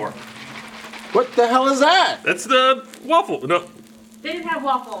to mix it more. What the hell is that? That's the waffle. No, They didn't have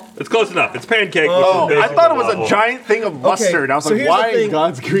waffle. it's close enough. It's pancake. Oh, which is I thought it was waffle. a giant thing of mustard. I was so like, here's why the thing. in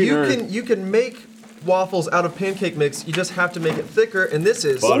God's green you earth? can you can make waffles out of pancake mix. You just have to make it thicker, and this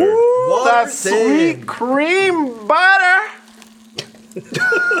is Butter. water That's thin. sweet cream butter.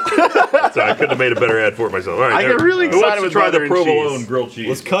 So I couldn't have made a better ad for it myself. All right, I get really Who wants excited to with try butter the and provolone cheese. grilled cheese.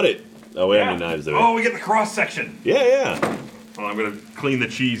 Let's cut it. Oh, we have any knives there. Oh, we get the cross section. Yeah. Well, I'm gonna clean the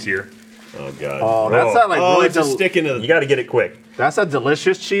cheese here. Oh God. Oh, that's not like Oh, really it's just sticking to You the. got to get it quick. That's a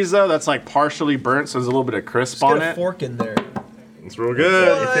delicious cheese though. That's like partially burnt, so there's a little bit of crisp Just on get a it. fork in there. It's real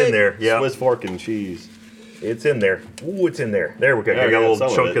good. It's in there. Yeah, Swiss fork and cheese. it's in there. Ooh, it's in there. There we go. There I we got a go, little some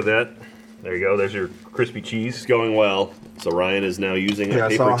of chunk it. of that. There you go. There's your crispy cheese. It's going well. So Ryan is now using a Yeah,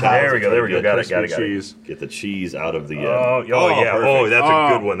 paper so towel. There we go. There we to go. get Got it. Got it. Got it. Cheese. Get the cheese out of the. Oh yeah. Oh, perfect. that's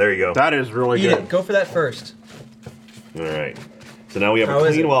a good one. There you go. That is really Eat good. it. Go for that first. All right. So now we have How a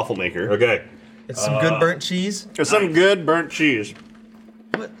is clean it? waffle maker. Okay. It's some good burnt cheese. It's some good burnt cheese.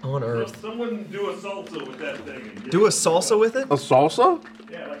 What on earth? Someone do a salsa with that thing. Do a salsa with it? A salsa?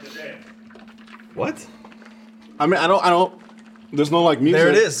 Yeah, like a jam. What? I mean, I don't. There's no like music. There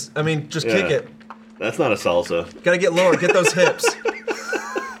it is. I mean, just kick Yeah. it. That's not a salsa. Gotta get lower. Get those hips.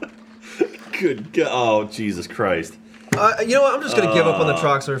 Good God. Oh, Jesus Christ. You know what? I'm just gonna give up on the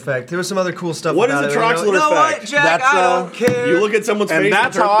Troxler effect. There was some other cool stuff. What is about the it. Troxler You know what, effect? Jack? That's, I don't care. You look at someone's And face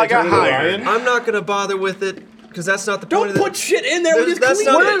that's and how I they turn got into hired. Ryan. I'm not gonna bother with it because that's not the point Don't of the. put shit in there. We just That's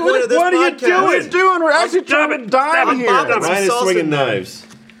clean not it. the point of this What are you podcast. doing? What are you doing? We're actually trying to dine I'm here. bothered. Ryan is Some salsa swinging in there. knives.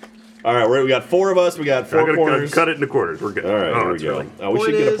 All right, we got 4 of us. We got 4 I'm gonna corners. cut it into quarters. We're good. All right, here we it's go. really- Oh, we should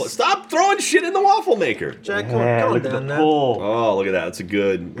Point get a is- Stop throwing shit in the waffle maker. Jack, calm down now. Oh, look at that. That's a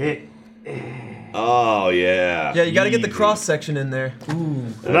good. Oh yeah. Yeah, you gotta get the Easy. cross section in there. Ooh.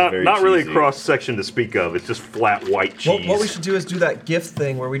 That's very Not really a cheesy. cross section to speak of. It's just flat white cheese. What we should do is do that gift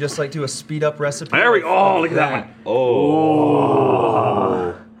thing where we just like do a speed up recipe. There we go. Oh, look at that one.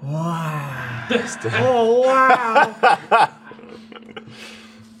 Oh. Wow. Oh wow.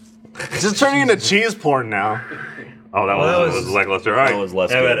 It's just turning into cheese porn now. Oh, that Well, was lackluster. All right. That was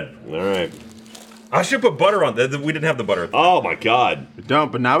less Have good. at it. All right. I should put butter on. We didn't have the butter. Oh my God. We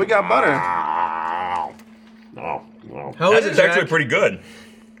don't, but now we got butter. Oh. Oh. How is That it, is Jack? actually pretty good.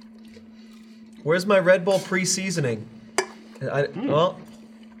 Where's my Red Bull pre-seasoning? Well,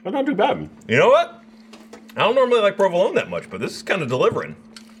 That's not too bad. You know what? I don't normally like provolone that much, but this is kind of delivering.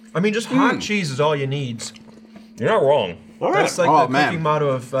 I mean, just hot cheese is all you need. You're not wrong. All right. That's like Oh, the man. cooking motto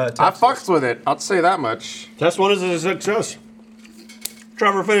of I Texas. fucks with it. I'll say that much. Test 1 is a success.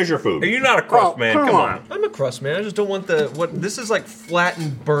 Trevor, finish your food. Are you not a crust Oh, man? come Come on. on. I'm a crust man. I just don't want this is like flat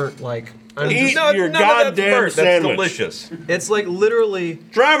and burnt. Like I'm Eat just, your none of that's goddamn burnt. That's sandwich. delicious. it's like literally.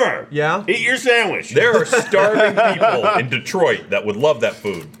 Trevor. Yeah? Eat your sandwich. There are starving people in Detroit that would love that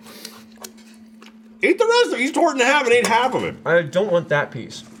food. Eat the rest of it. He's tore it in half and ate half of it. I don't want that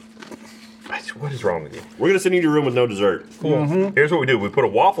piece. What is wrong with you? We're gonna send you to your room with no dessert. Cool. Here's what we do. We put a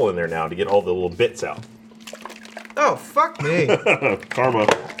waffle in there now to get all the little bits out. Oh fuck me, Karma.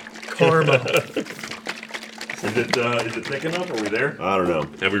 karma. Is it thick enough? Are we there? I don't know.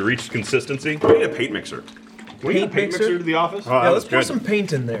 Have we reached consistency? We need a paint mixer. Can we get a Paint paint mixer? mixer to the office? Oh, Yeah, that let's was pour good. some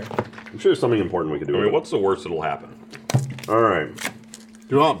paint in there. I'm sure there's something important we could do. I with mean, it. what's the worst that'll happen? All right. Do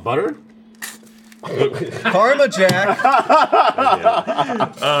you want butter? Karma, Jack.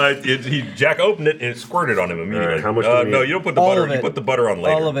 Jack opened it and it squirted on him immediately. All right, how much do we No, need? you don't put the All butter. of You it. put the butter on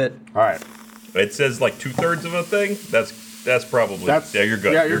later. All of it. All right. It says like 2/3 of a thing. That's probably. That's- yeah, you're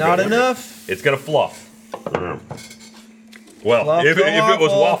good. yeah, you're Not good. enough. It's gonna fluff. Well, Fluff if the it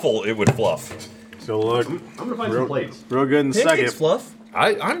was waffle. waffle, it would fluff. So look, I'm gonna find Real- some plates. real good in a Pancakes second. fluff.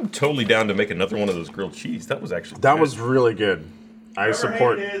 I'm totally down to make another one of those grilled cheese. That was actually That good. was really good. I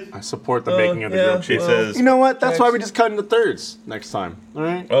support the baking of the yeah, grilled cheese. It says. You know what? That's why we Next. just cut into thirds next time. All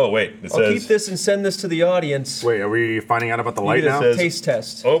right. Oh wait, it I'll says. keep this and send this to the audience. Wait, are we finding out about the light You get now? a says- taste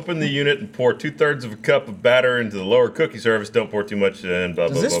test. Open the unit and pour 2/3 of a cup of batter into the lower cookie surface. Don't pour too much and blah,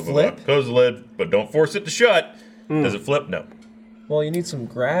 Does blah, this blah, blah, flip? blah. Close the lid, but don't force it to shut. Does it flip? No. Well, you need some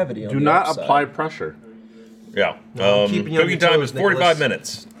gravity on Do the not outside. apply pressure. Yeah. I'm keeping you on Cooking your time toes, is 45 Nicholas.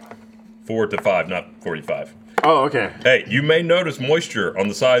 minutes. 4 to 5, not 45. Oh, okay. Hey, you may notice moisture on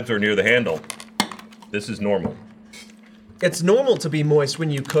the sides or near the handle. This is normal. It's normal to be moist when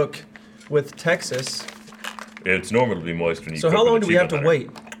you cook with Texas. It's normal to be moist when you So cook how with long do we have to achievement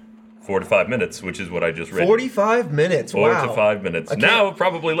hunter. wait? 4 to 5 minutes, which is what I just read. 45 minutes. 4 wow. to 5 minutes. I can't- Now,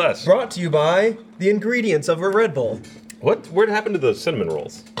 probably less. Brought to you by the ingredients of a Red Bull. Where happened to the cinnamon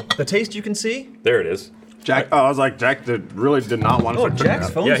rolls? The taste you can see. There it is. Jack. Oh, I was like, Jack really did not want to. Oh, Jack's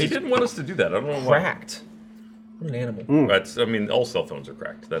phone. Yeah, he didn't want us to do that. I don't know why. Cracked. What an animal. I mean, all cell phones are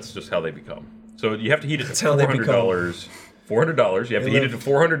cracked. That's just how they become. So you have to heat it to how they $400. $400. You have to heat it to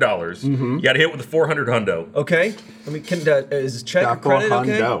 $400. You got to hit it with the 400 hundo. Okay. Let me. Is check or credit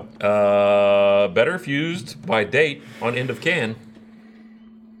okay? Better if used by date on end of can.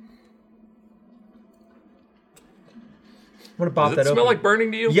 I'm gonna pop Does that it smell open. like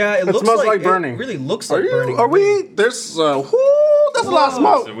burning to you? Yeah, it looks smells like burning. It really looks like burning. Are we? There's there's a lot of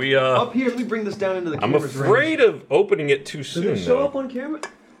smoke. So we Up here, let me bring this down into the I'm camera's afraid of opening it too soon. Does it show though. up on camera?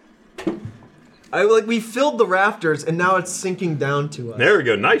 We filled the rafters and now it's sinking down to us. There we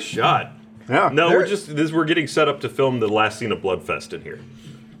go. Nice shot. Yeah. No, There- we're getting set up to film the last scene of Bloodfest in here.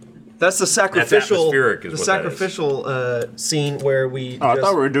 That's the sacrificial. atmospheric is the what that is. sacrificial scene where we. Oh, I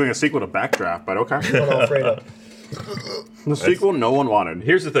thought we were doing a sequel to Backdraft, but okay. Alfredo. The sequel no one wanted.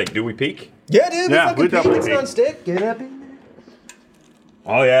 Here's the thing. Do we peek? Yeah, dude. Yeah, we we fucking peek. definitely It's peek. on stick. Get up in there.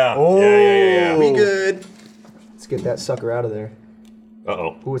 Oh yeah. Oh, Yeah. we good. Let's get that sucker out of there.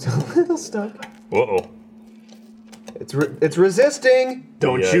 Uh-oh. Ooh, it's a little stuck. Uh-oh. It's resisting.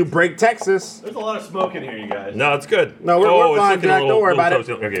 Don't Yeah. you break Texas. There's a lot of smoke in here, you guys. No, it's good. No, we're it's fine, looking a Jack. Don't worry about toasty.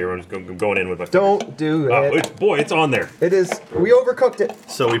 Okay, I'm just going in with my Don't do Oh, it. it's on there. It is. We overcooked it.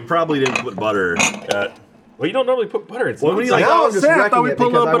 So we probably didn't put butter. Well, you don't normally put butter in What do you something. like? Now I I'm just said, I wrecking thought we it put a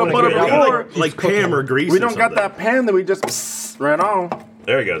because little I bit of wanna butter get it out. before. Like Pam or grease. We or don't got something. that pan that we just right on.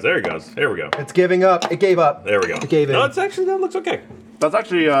 There he goes. There he goes. There we go. It's giving up. It gave up. There we go. It gave in. No, that looks okay. That's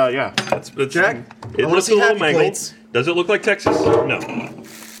actually yeah. It's Jack, It I wanna looks see a little happy mangled. plates. Does it look like Texas? No.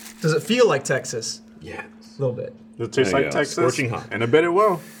 Does it feel like Texas? Yeah. A little bit. Does it taste There you like go. Texas? Scorching hot. And I bet it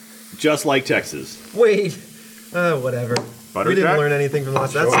will. Just like Texas. Wait. Whatever. Butter We didn't Jack? learn anything from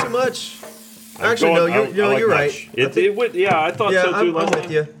last. That's Sure. too much. Actually, no. You're right. It would. Yeah, I thought Yeah, so too. I'm last with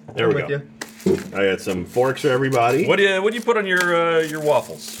time. you. There I'm we with go. you. I got some forks for everybody. What do you put on your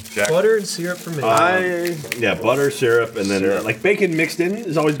waffles, Jack? Butter and syrup for me. Yeah, butter, syrup, and then like bacon mixed in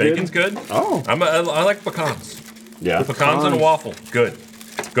is always Bacon's good. good. Oh. I like pecans. Yeah. Pecans and a waffle. Good.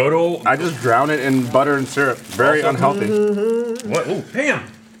 Go to I just drown it in butter and syrup. Very unhealthy. what? Ooh, Pam.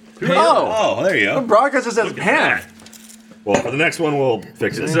 Oh, there you The go. broadcast just says Look at pan. that. Well, for the next one, we'll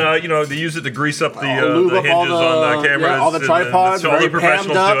fix it. It's they use it to grease up the lube the up hinges all the- on the cameras. yeah, all the and tripods, all the very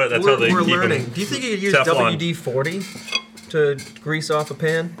professionals pammed do up. it. That's how they We're keep learning. them. Do you think you could use Teflon. WD-40 to grease off a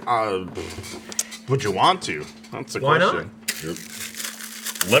pan? Would you want to? That's the Why not? question.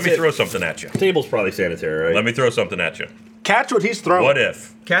 Let me throw something at you. Table's probably sanitary, right? Let me throw something at you. Catch what he's throwing. What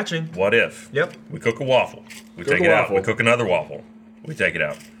if? Catching. What if? Yep. We cook a waffle. We Cook take a it out. waffle. We cook another waffle. We take it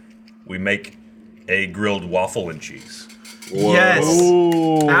out. We make a grilled waffle and cheese. Yes.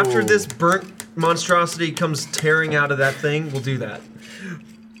 Ooh. After this burnt monstrosity comes tearing out of that thing, we'll do that.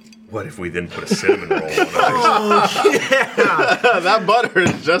 What if we then put a cinnamon roll on it? That butter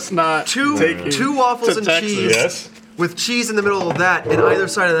is just not taking Two waffles to and Texas. cheese Yes. with cheese in the middle of that, and either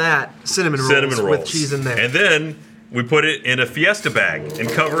side of that, cinnamon rolls Cinnamon rolls. with cheese in there. And then we put it in a Fiesta bag and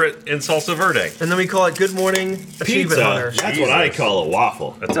cover it in salsa verde. And then we call it Good Morning Achievement Pizza. Hunter. That's what I call a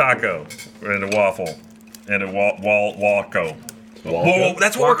waffle. A taco and a waffle and a waco. Waco? Whoa,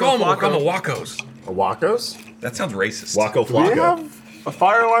 that's what we're calling them. We're Waco. calling them wacos. A Wacos? That sounds racist. Waco Do we Flaco. have a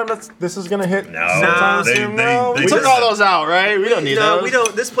fire alarm this is gonna hit? No, sometime they- soon? they- No? they We took just- all those out, right? We don't need No, those. we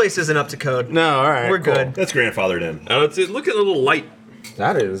don't. This place isn't up to code. No, all right. We're cool. good. That's grandfathered in. Look at the little light.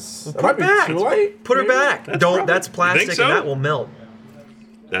 That is. That Put might her be back. too light. Put her maybe? back. That's Don't. probably- That's You plastic, think so? and that will melt.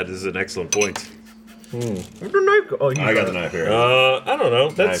 That is an excellent point. Where'd the knife go? Oh, you I got the knife here. I don't know.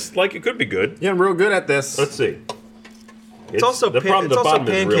 That's like it could be good. Yeah, I'm real good at this. Let's see. It's also the problem. it's The also bottom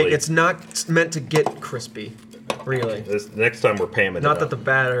is pancake. really. It's not meant to get crispy, really. This, next time we're pamming. Not it that up. the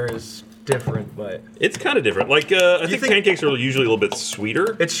batter is different, but It's kind of different. Like I think think- pancakes are usually a little bit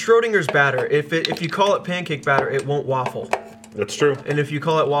sweeter. it's Schrodinger's batter. If you call it pancake batter, it won't waffle, That's true. and if you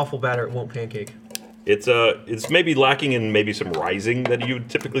call it waffle batter, it won't pancake. It's maybe lacking in maybe some rising that you would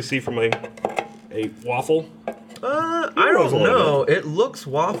typically see from a waffle. I rose a don't little know. It looks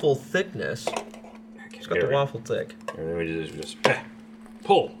waffle thickness. It's got the Very. waffle thick. And then we just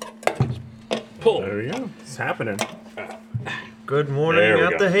pull. Pull. There we go. It's happening. Good morning There we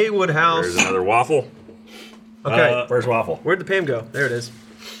at go. the Haywood house. There's another waffle. Okay, First waffle. where'd the Pam go? There it is.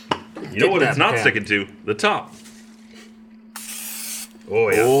 You know what that it's not pan. sticking to? The top. Oh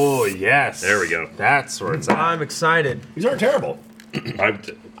yeah. Oh yes. There we go. That's where it's at. I'm excited. These aren't terrible.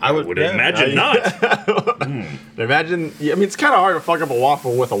 I would yeah, imagine not. Imagine. Yeah, I mean, it's kind of hard to fuck up a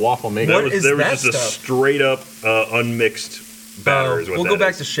waffle with a waffle maker. What is there was that just a stuff? straight up unmixed batter is what We'll that go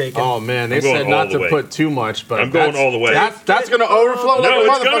back is. to shaking. Oh man, they I'm going said all not the to way. put too much, but I'm going that's- all the way. That's gonna overflow like No, a it's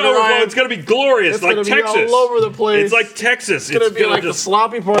gonna motherfucker, overflow. Ryan. It's gonna be glorious, It's like gonna be Texas. all over the place. It's like Texas. It's gonna be like the just.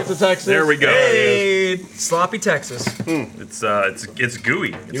 sloppy parts of Texas. There we go. Hey, sloppy Texas. It's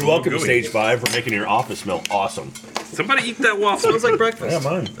gooey. It's You're a welcome to little Stage gooey. 5 for making your office smell awesome. Somebody eat that waffle. Smells like breakfast. Yeah,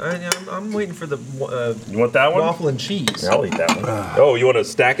 mine. I'm waiting for the You want that one? waffle and cheese. I'll eat that one. Oh, you want to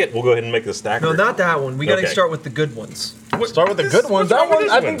stack it? We'll go ahead and make the stack. No, not that one. We gotta Okay. start with the good ones. Start with the good ones. what's wrong That with one,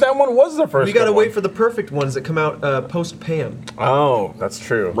 this I one? think that one was the first. We gotta good wait one. for the perfect ones that come out post Pam. Oh, that's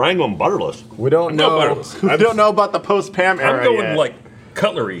true. Ryan going butterless. We don't No, know. butterless. We don't know about the post Pam era I'm going yet. like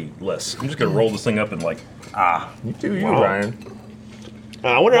cutlery-less. I'm just gonna roll this thing up and like You do you, Wow. Ryan.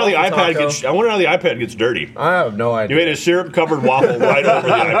 I wonder how the Waffle iPad taco. gets. I wonder how the iPad gets dirty. I have no You idea. made a syrup-covered waffle right over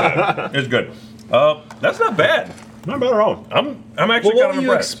the iPad. it's good. That's not bad. Not bad at all. I'm actually Well, what kind were of you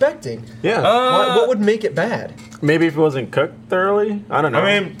impressed. expecting? Yeah. What would make it bad? Maybe if it wasn't cooked thoroughly. I don't know.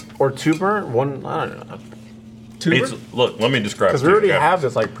 I mean- or too burnt. One. I don't know. It's, look, let me describe it. Because to we you, already guys. have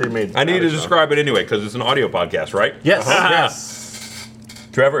this like pre-made. I need to batter stuff. describe it anyway because it's an audio podcast, right? Yes. Uh-huh. Yes.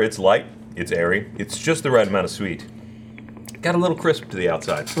 Trevor, it's light, it's airy, it's just the right amount of sweet. Got a little crisp to the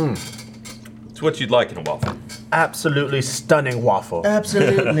outside. It's what you'd like in a waffle. Absolutely stunning waffle.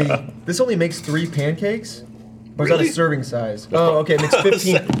 Absolutely. This only makes 3 pancakes? Or is that Really? a serving size? Oh, okay. It makes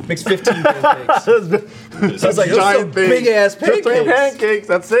 15. Makes 15 pancakes. It's like, those are some big-ass Just pancakes. pancakes.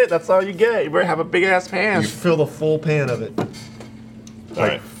 That's it. That's all you get. You better have a big ass pan. You fill the full pan of it. All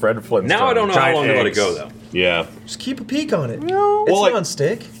right. Fred Flintstone. Now I don't know how Giant long to let it eggs. go though. Yeah. Just keep a peek on it. No. It's Well, like-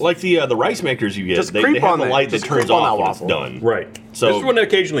 non-stick. Like the rice makers you get, Just they creep have on the that. light that Just turns creep on off that when it's waffle. done. Right. So- this one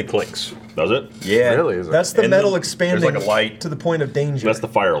occasionally clicks. Does it? Yeah. Really? Is it? That's the And metal then expanding there's like a light. to the point of danger. That's the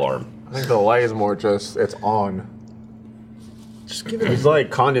fire alarm. I think the light is more just it's on. Just give it There's like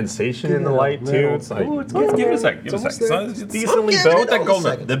condensation in the light too. Metal. It's like Ooh, it's Give getting it a there. second. Give it a It's second. almost there. It's decently I'm built. getting that it.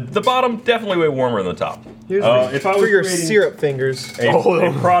 golden. Second. The bottom definitely way warmer than the top. Here's if I for was your creating syrup fingers.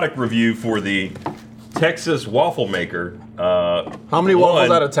 a product review for the Texas waffle maker. How many waffles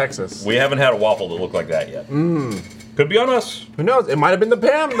one, out of Texas? We haven't had a waffle that looked like that yet. Could be on us. Who knows? It might have been the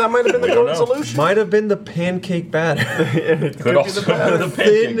Pam. That might have been the We don't golden know. solution. Might have been the pancake batter. Could also be the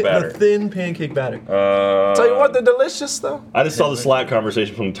pancake batter. The thin pancake batter. Tell you what, they're delicious though. I just saw the Slack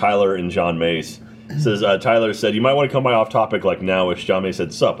conversation from Tyler and John Mace. It says Tyler said, "You might want to come by off topic like nowish." John Mace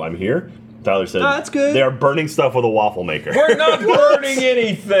said, "Sup, I'm here." Tyler said, that's good. They are burning stuff with a waffle maker." We're not burning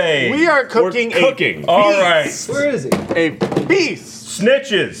anything. We are We're cooking cooking. All right. Where is it? a piece.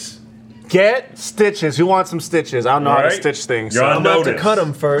 Snitches. Get stitches. Who wants some stitches? I don't know how to Right. stitch things. You're So. on I'm about to notice. cut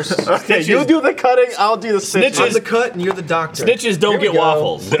them first. Okay, you do the cutting. I'll do the stitches. I'm the cut and you're the doctor. Snitches don't Here we get go.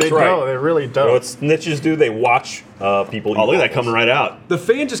 waffles. That's They right. don't. They really You know what don't. snitches do? They watch people. Oh, look at that coming right out. The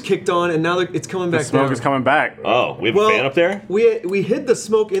fan just kicked on and now it's coming back Smoke down. is coming back. Oh, we have Well, a fan up there? We hid the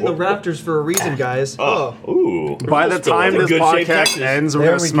smoke in the rafters for a reason, guys. Oh, Ooh. By the time Good this shape podcast Texas. ends, we're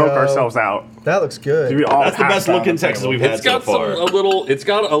There gonna we smoke go. ourselves out. that looks good. We all That's the passed best out looking on the Texas table. we've had It's got so far. a little. It's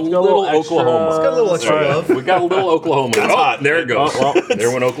got a little little extra- Oklahoma. It's got a little extra Right. love. We got a little Oklahoma. That's hot. There it goes. Oh, well.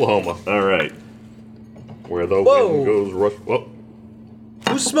 There went Oklahoma. All right. Where the Whoa. wind goes rush. Whoa.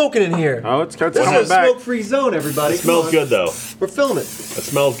 Who's smoking in here? Oh, it's This coming is a back. smoke-free zone, everybody. Come Smells on. good though. We're filming. It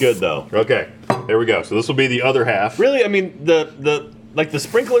smells good though. Okay. There we go. So this will be the other half. Really, I mean the like the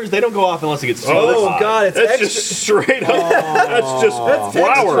sprinklers, they don't go off unless it gets too Oh hot. God, it's That's extra. just straight up. That's just That's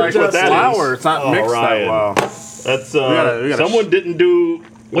flour. extra Is what that is. Flour. It's not Oh, mixed Ryan. that well. That's we gotta someone didn't do.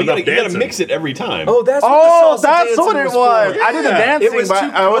 Well, you enough gotta dancing. mix it every time. Oh, that's what Oh, the salsa that's what dancing it was. for. I did the Yeah. dancing, It was but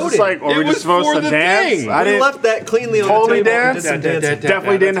too I was just coated. like, were It we was just supposed for to the dance? thing. I We didn't left that cleanly on totally the table. and dance. did some dancing.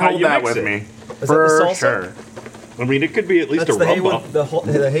 Definitely didn't That's how hold you that mix with it. me. Is that For the salsa? sure. I mean, it could be at least That's a the rumba. Haywood,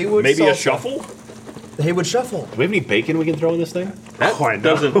 the Haywood Maybe a salsa. shuffle. The Haywood shuffle. Do we have any bacon we can throw in this thing? That Oh, I know.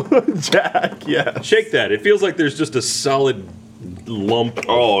 doesn't Jack, yeah. shake that. It feels like there's just a solid lump.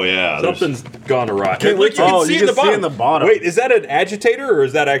 Oh yeah. there's- Something's gone awry. Can't Look, wait you to- can Oh, see you in the can see bottom. in the bottom. Wait, is that an agitator or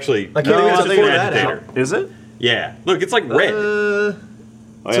is that actually? I can't No, even I just think figure it's that agitator. out. Is it? Yeah. Look, it's like red. Oh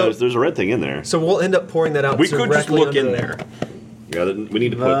yeah, So- there's a red thing in there. So we'll end up pouring that out. we could just directly look under in the- there. Yeah, we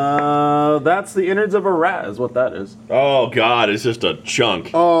need to put. That's the innards of a rat, is what that is. Oh god, it's just a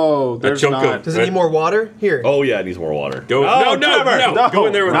chunk. Oh, there's chunk not. of- Does it need more water? Here. Oh yeah, it needs more water. Go. Oh, no, Trevor! no. Go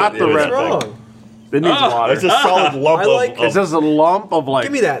in there with not it. the With red that What's thing. wrong? It needs Ah, water. It's a solid lump I like of. It's just a lump of like.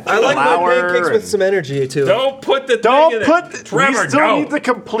 Give me that. I like my flour pancakes with and- some energy too. Don't put the thing Don't in put. it. Trevor, we still no. need the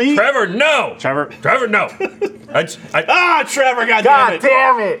complete. Trevor, no. Trevor. Trevor, no. Trevor, God goddamn it!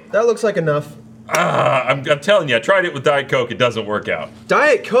 damn it! That looks like enough. I'm telling you, I tried it with Diet Coke. It doesn't work out.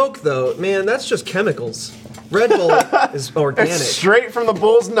 Diet Coke, though, man, that's just chemicals. Red Bull is organic. It's straight from the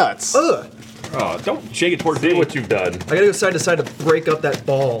bull's nuts. Ugh. Oh, don't shake it towards See me. what you've done. I gotta go side to side to break up that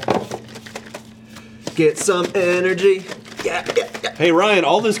ball. Get some energy. Yeah. Hey Ryan,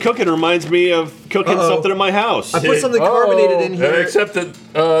 all this cooking reminds me of cooking something in my house. I put something carbonated in here. Except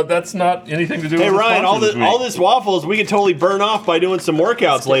that that's not anything to do with Hey the Ryan, sponsor all week. this waffles we can totally burn off by doing some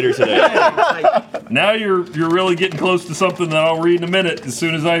workouts later today. Now you're really getting close to something that I'll read in a minute as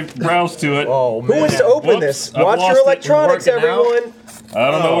soon as I browse to it. Who wants to open Whoops, this? I've Watch lost your it. electronics, Working out. everyone. I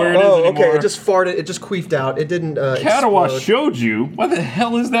don't know where it is Oh, anymore. okay. It just farted. It just queefed out. It didn't. Katawa explode. showed you. Why the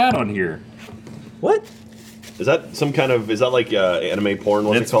hell is that on here? What? Is that some kind of? Is that like anime porn?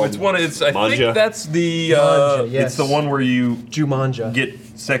 What's it called? It's one. It's I Manja? think that's the. Manja, yes. It's the one where you Jumanja. get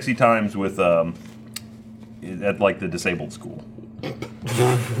sexy times with at like the disabled school.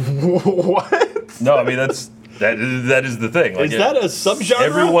 What? No, I mean that is the thing. Like Is that a subgenre?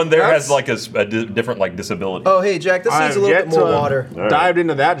 Everyone there That's- has like a different like disability. Oh, hey, Jack. This needs a I've little yet bit more to water. dived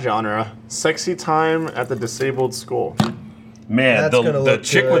into that genre. Sexy time at the disabled school. Man, That's gonna the look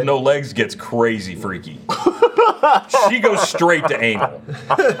chick good. with no legs gets crazy freaky. She goes straight to anal.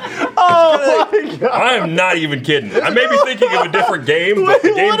 Oh my god! I am not even kidding. I may be thinking of a different game, but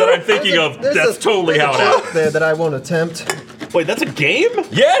the game that I'm thinking of, There's that's totally how it joke happens. there that I won't attempt. Wait, that's a game?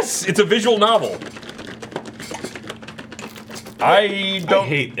 Yes, it's a visual novel. I I don't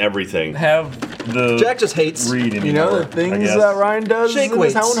hate everything. have the Jack just hates. read anymore. You know the I things guess. that Ryan does Shake in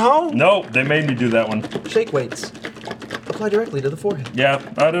weights. his own home? No, they made me do that one. Shake weights. Apply directly to the forehead. Yeah,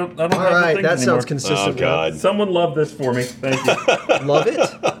 I don't All have the right, things that anymore. sounds consistent. Oh god. Someone love this for me. Thank you. Love it.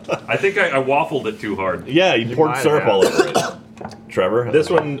 I think I waffled it too hard. Yeah, you poured might syrup have. all over it. Trevor? This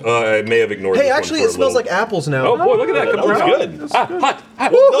one, I may have ignored. Hey, this one actually, for it a smells little- like apples now. Oh boy, look at that! that Come was on. good. Hot.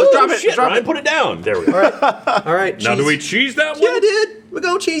 No, drop it, shit, drop Ryan, it. put it down. There we go. All right. Now, do cheese. we cheese that Yeah, I one? did. We're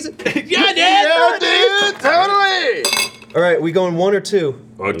going to cheese it. Yeah, Yeah, dude, totally. All right, we going one or two?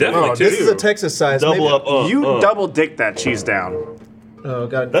 Oh, definitely Oh, two. This is a Texas size. Double maybe. up. You double dick that cheese down. Oh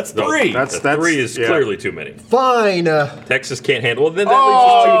god. That's No, three. That's three is yeah. clearly too many. Fine. Texas can't handle it. Then that Oh, leaves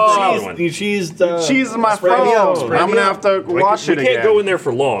us two for another one. You cheesed. Cheese is my Spray me out, phone. spray I'm me gonna out. have to wash We it can't again. go in there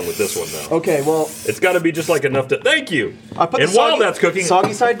for long with this one though. Okay, well, It's got to be just like enough to. Thank you. I put And the while soggy, that's cooking,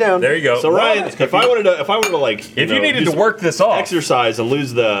 soggy side down. there you go. So While Ryan, that's if I cooking- wanted to like, if you know, needed do to work this off, exercise and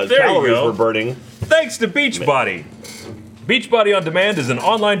lose the There you calories go. we're burning. thanks to Beachbody. Beachbody On Demand is an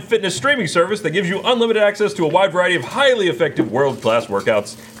online fitness streaming service that gives you unlimited access to a wide variety of highly effective world-class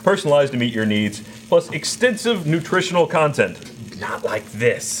workouts, personalized to meet your needs, plus extensive nutritional content. Not like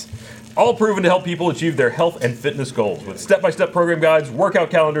this. All proven to help people achieve their health and fitness goals with step-by-step program guides, workout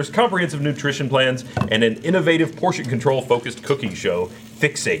calendars, comprehensive nutrition plans, and an innovative portion control-focused cooking show,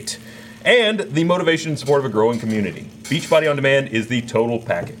 Fixate. And the motivation and support of a growing community. Beachbody On Demand is the total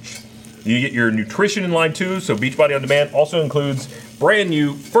package. You get your nutrition in line too, so Beachbody On Demand also includes brand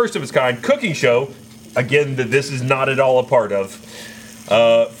new, first of its kind cooking show, again, that this is not at all a part of,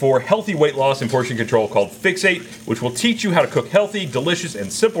 for healthy weight loss and portion control called Fixate, which will teach you how to cook healthy, delicious,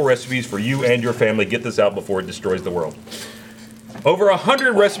 and simple recipes for you and your family. Get this out before it destroys the world. Over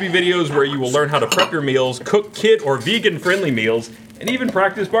 100 recipe videos where you will learn how to prep your meals, cook kid or vegan-friendly meals, and even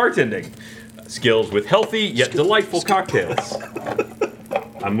practice bartending skills with healthy yet delightful cocktails.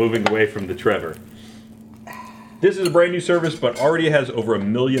 I'm moving away from the Trevor. This is a brand new service, but already has over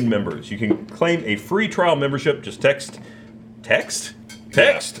 1 million members. You can claim a free trial membership. Just text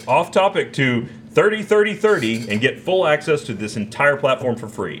off topic to 303030 and get full access to this entire platform for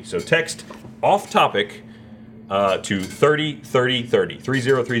free. So text off topic to 303030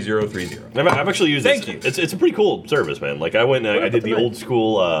 303030. I've actually used Thank this. It's a pretty cool service, man. Like I went and I did the old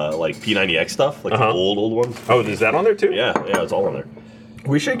school like P90X stuff, like the old one. Oh, is that on there too? Yeah, it's all on there.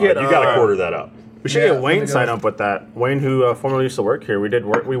 We should get. You got to quarter that up. We should Yeah, get let Wayne me go. sign up with that. Wayne, who formerly used to work here,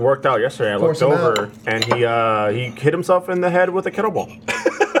 we worked out yesterday. I Force looked him over, out. and he hit himself in the head with a kettlebell.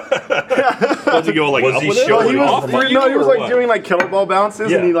 Was he going like Was up he with it? showing he was, off for you, no, he was or like what? doing like kettlebell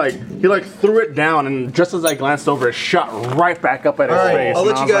bounces, Yeah. and he threw it down, and just as I glanced over, it shot right back up at his All right, face. I'll and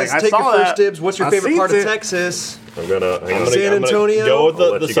let I you was guys like, I take your saw first that. dibs. What's your I favorite seen part of it. Texas? I'm gonna San Antonio? Go with I'll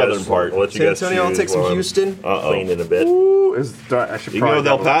the let you southern guys- part. I'll let you San guys Antonio, I'll choose take some while I'm Houston. cleaning a bit. Ooh, I should You can go with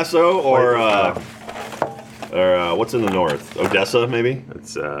El probably Paso or what's in the north? Odessa, maybe?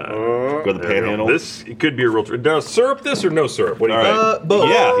 It's Go to the there we go. panhandle. This it could be a real. Now, syrup this or no syrup? What do you All think? right. Both.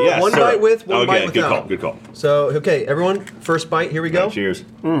 Yeah, One syrup. bite with, one Okay, bite good without. Good call. So, okay, everyone, first bite. Here we go. Cheers.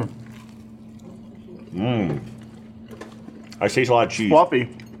 I taste a lot of cheese. fluffy.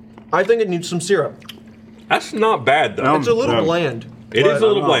 I think it needs some syrup. That's not bad though. It's a little Yeah. bland. It is a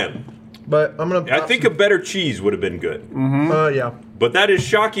little bland. But I'm gonna. I think a better cheese would have been good. Yeah. But that is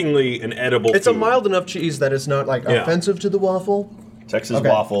shockingly an edible. It's a food. mild enough cheese that it's not like Yeah. offensive to the waffle. Texas Okay.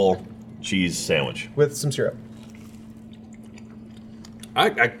 waffle. cheese sandwich. with some syrup. I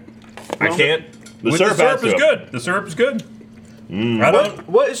can't. The The syrup syrup adds is to it. good. The syrup is good. I don't.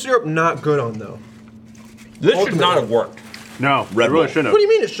 What is syrup not good on though? This should not have worked. No, Red it really Bull. shouldn't What do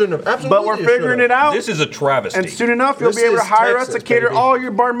have. you mean it shouldn't have? Absolutely. But we're figuring it out. This is a travesty. And soon enough, you'll This be able to is hire us Texas, to cater baby. all your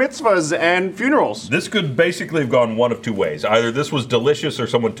bar mitzvahs and funerals. This could basically have gone one of two ways. Either this was delicious, or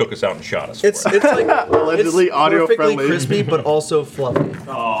someone took us out and shot us. It's for it. like Allegedly it's audio perfectly friendly. crispy, but also fluffy.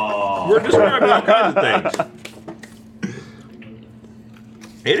 We're describing all kinds of things.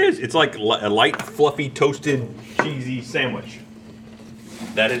 It is. It's like a light, fluffy, toasted, cheesy sandwich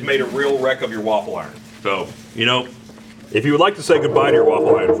that has made a real wreck of your waffle iron. So, if you would like to say goodbye to your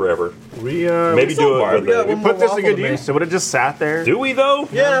waffle iron forever, We maybe do it with got a... one put more this to waffle good to make. use. It would have just sat there. Do we, though?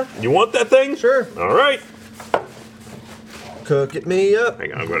 Yeah. You want that thing? Sure. All right. Cook it me up.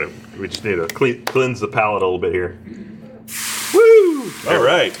 Hang on, we just need to cleanse the palate a little bit here. Woo! All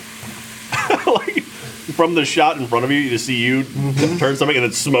right. Like, from the shot in front of you, you just see you turn something and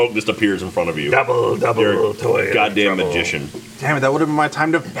then smoke just appears in front of you. Double You're a toy. goddamn magician. Damn it, that would have been my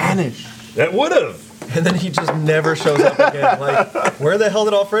time to vanish. That would have. And then he just never shows up again. Like, where the hell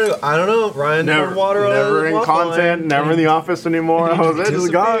did Alfredo go? I don't know. Ryan poured water on never his in waffle content, iron. never in the office anymore. I was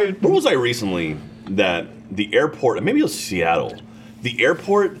just gone. disappeared. Where was I recently that the airport, maybe it was Seattle, the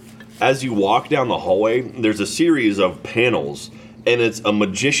airport, as you walk down the hallway, there's a series of panels, and it's a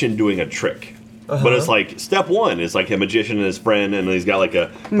magician doing a trick. But it's like, step one is like a magician and his friend, and he's got like a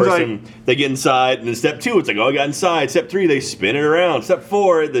person, they get inside, and then step two, it's like, oh, I got inside. Step three, they spin it around. Step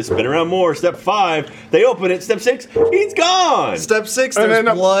four, they spin around more. Step five, they open it. Step six, he's gone. Step 6, And there's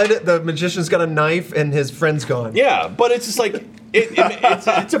then- blood. The magician's got a knife, and his friend's gone. Yeah, but it's just like,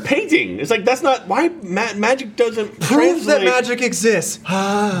 it's a painting. It's like, that's not, why magic doesn't Prove that translate. magic exists.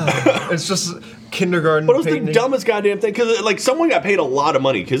 It's just kindergarten But it was painting. the dumbest goddamn thing because like someone got paid a lot of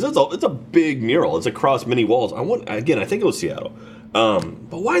money because it's a big mural. It's across many walls. I think it was Seattle.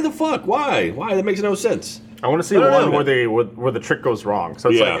 But why the fuck? Why? That makes no sense. I want to see I don't one know. where the trick goes wrong. So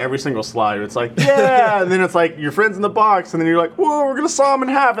it's Yeah. like every single slide, it's like, yeah, and then it's like your friend's in the box, and then you're like, whoa, we're gonna saw him in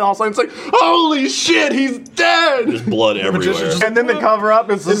half, and all of a sudden it's like, holy shit, he's dead. There's blood everywhere. just- And then the cover up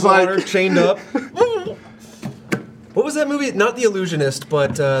is His just water like, chained up. What was that movie? Not The Illusionist,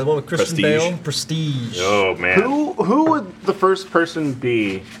 but the one with Christian Prestige. Bale. Prestige. Oh, man. who would the first person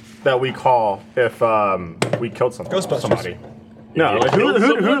be that we call if we killed Ghostbusters. somebody? No, like killed who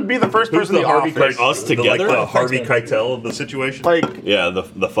someone? would be the first Who's person in the Harvey office? Keitel? Us together? The Harvey Thanks, Keitel of the situation? Like, Yeah,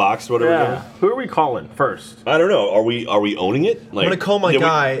 the fox, whatever. yeah, who are we calling first? I don't know. Are we owning it? Like, I'm gonna call my did we-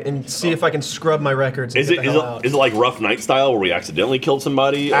 guy and see if I can scrub my records. And Is get it the hell out. is it like Rough Night style where we accidentally killed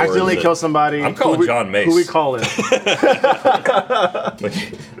somebody? or Accidentally is it- kill somebody. I'm calling Who we- John Mace. Who we calling?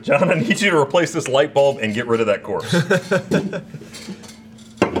 John, I need you to replace this light bulb and get rid of that corpse.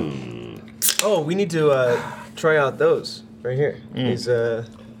 Oh, we need to try out those right here. These Cinnamon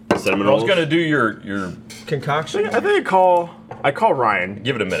I was rolls? going to do your... concoction. I think I call Ryan.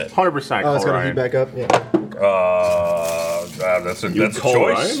 Give it a minute. 100% Oh, call it's gonna Ryan. heat back up. Yeah. That's a call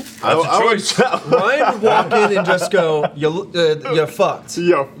choice. Ryan? That's a choice. Ryan would walk in and just go, "You fucked.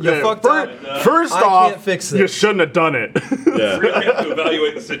 Yo, You fucked up. First I off, can't fix you this." shouldn't have done it. Yeah. Really have to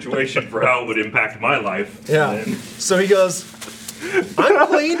evaluate the situation for how it would impact my life. Yeah. And So he goes, "I'm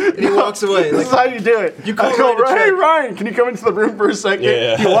clean," and he walks away. This is Like, how you do it. You call I go, Ryan to hey check." Ryan, can you come into the room for a second?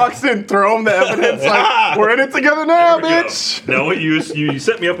 Yeah. He walks in, throw him the evidence, like, we're in it together now, there we go. bitch. Now what you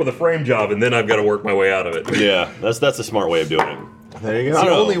set me up with a frame job, and then I've got to work my way out of it. Yeah, that's a smart way of doing it. There you I it's don't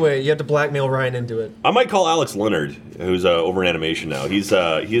the know. only way. You have to blackmail Ryan into it. I might call Alex Leonard, who's over in animation now. He has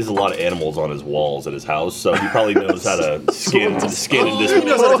a lot of animals on his walls at his house, so he probably knows how to skin and He knows display.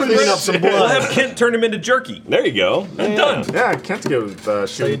 how to clean up some We'll blood. have Kent turn him into jerky. There you go. Yeah. Done. Yeah, Kent's good with you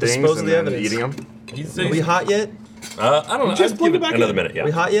shooting things dispose of and the then evidence. eating them. Are we hot yet? I don't know. Just I'd plug give it back another in. minute. Yeah. Are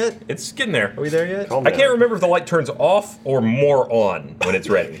we hot yet? It's getting there. Are we there yet? Calm I down. can't remember if the light turns off or more on when it's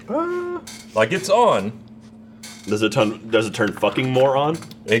ready. Like it's on. Does it turn fucking more on?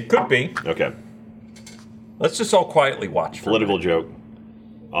 It could be. Okay. Let's just all quietly watch. For Political joke.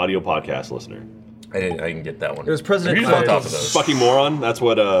 Audio podcast listener. I can get that one. It was President You're usually on top of Clinton's- those. Fucking moron. That's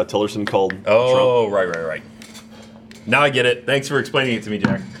what Tillerson called Trump. Oh, right. Now I get it. Thanks for explaining it to me,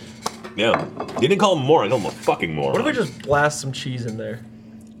 Jack. Yeah. You didn't call him a moron. I called him a fucking moron. What if we just blast some cheese in there?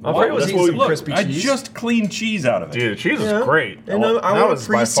 Well, Alfredo was that's eating what some we- crispy I cheese. just cleaned cheese out of it. Dude, cheese Yeah. is great. And I That want was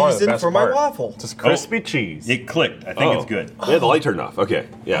by far the pre-seasoned best for my part. waffle. Just crispy cheese. It clicked. I think Oh. it's good. Yeah, the light turned off. Okay.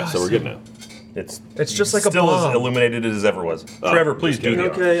 Yeah, so we're good now. It's just like a still as bomb. illuminated as ever was. Trevor, please do the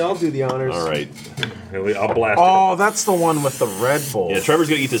honors. Okay, I'll do the honors. All right. I'll blast Oh, that's the one with the Red Bull. Yeah, Trevor's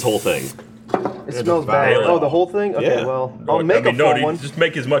gonna eat this whole thing. It Yeah, smells devour bad. it Oh, all. the whole thing? Okay, Yeah. well, I'll make a full one. Just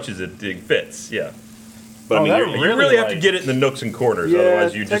make as much as it fits. Yeah, But I mean, that you're, you really have to get it in the nooks and corners. Yeah,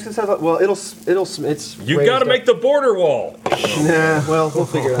 Otherwise, you Texas just has. Well, it's. you raised got to up. make the border wall. Nah, well, we'll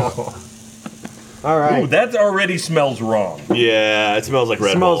figure it out. All right. Ooh, that already smells wrong. yeah, it smells like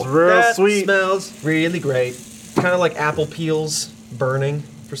Red Smells Bull. real That sweet. smells really great. Kind of like apple peels burning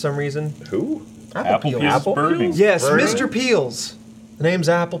for some reason. Who? Apple peels Apple burning. peels? Yes, Burning? Mr. Peels. The name's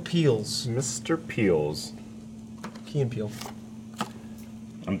Apple Peels. Mr. Peels. Key and Peel.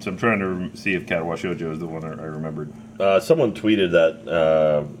 I'm trying to see if Katawa Shoujo is the one I remembered. Someone tweeted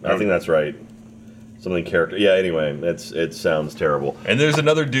that. I think that's right. Something character. Yeah. Anyway, it sounds terrible. And there's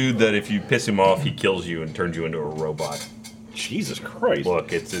another dude that if you piss him off, he kills you and turns you into a robot. Jesus Christ.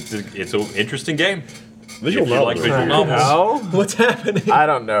 Look, it's an interesting game. Visual If you like novels. visual novels. No? What's happening? I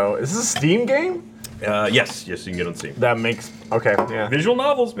don't know. Is this a Steam game? Yes, you can get on Steam. That makes okay. Yeah. Visual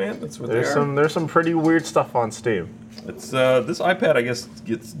novels, man. That's what There's some pretty weird stuff on Steam. It's this iPad, I guess,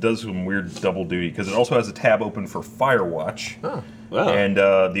 does some weird double duty because it also has a tab open for Firewatch. Oh. Wow. And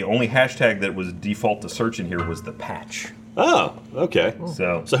the only hashtag that was default to search in here was the patch. Oh, okay.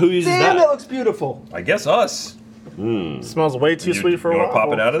 So So who uses Damn, that that? looks beautiful. I guess us. Smells way too sweet for a You want to pop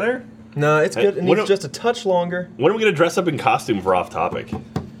waffle. it out of there? No, it's good. It what needs do- just a touch longer. When are we gonna dress up in costume for Off Topic?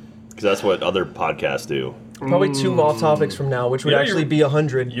 Because that's what other podcasts do. Probably 2 off topics from now, which would Yeah, actually be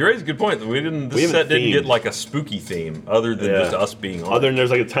 100. You raised a good point. This We haven't set didn't themed. get like a spooky theme other than Yeah. just us being on. Other than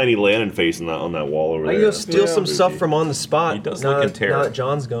there's like a tiny Lannon face on that wall over I there. can go steal some Spooky. stuff from on the spot. He does now look in that- terror. Now that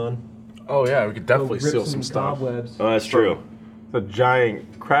John's gone. Oh yeah, we could definitely Rip steal some stuff. cobwebs. Oh, that's true. The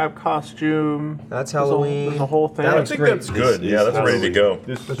giant crab costume. That's There's a- Halloween. there's a whole thing. That I looks think great. that's good. This Yeah, is that's ready to go.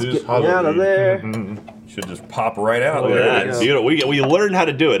 This Let's is get me out of there. Should just pop right out. Look at There that. it It's is. beautiful. We learned how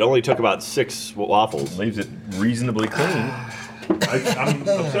to do it. It only took about 6 waffles. Leaves it reasonably clean. I'm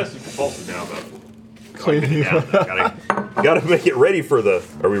obsessive compulsive now about Cleaning. Gotta make it ready for the.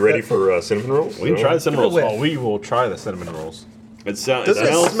 Are we ready for cinnamon rolls? We can try the cinnamon rolls. Whip. Oh, we will try the cinnamon rolls. It sounds. Doesn't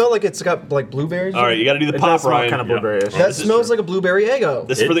it smell like it's got like blueberries? All right, you got to do the It pop, does smell Ryan. kind of blueberry-ish. That this is smells true. like a blueberry Eggo.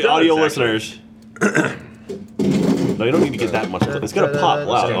 This is for It the does, audio actually. listeners. No, you don't need to get that much. It's gonna pop.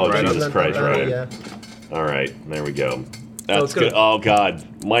 Wow. Oh, Jesus Christ, Ryan. Yeah. All right, there we go. That's it's gonna- good. Oh God,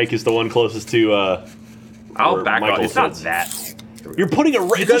 Mike is the one closest to. I'll where back off. Michael It's not sits. that. You're putting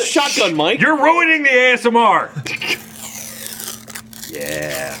it's a shotgun, Mike. You're ruining the ASMR.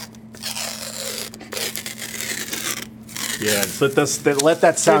 Yeah. Yeah, just let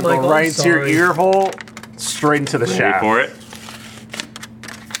that sound Michael, go I'm right into your sorry. ear hole, straight into the Wait shaft. for it.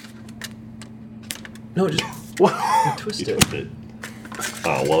 No, just you twist it.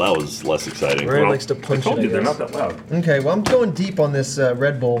 Oh well, that was less exciting. Ryan Well, likes to punch I told it. you I they're guess. not that loud. Okay, well I'm going deep on this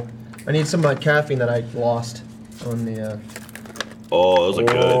Red Bull. I need some of my caffeine that I lost on the. Oh, those are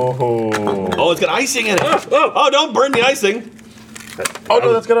good. Oh. Oh, it's got icing in it. Oh, don't burn the icing. Oh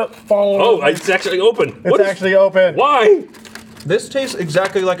no, that's gonna fall. Oh, it's actually open. it's actually open. Why? This tastes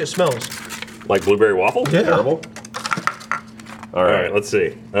exactly like it smells. Like blueberry waffle? Yeah. Terrible. All All right. right, let's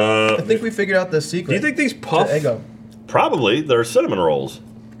see. I think we figured out the secret. Do you think these to puff Eggo? Probably they're cinnamon rolls.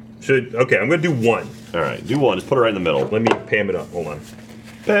 should? Okay, I'm gonna do one. All right, do one. Just put it right in the middle. Let me pam it up. Hold on.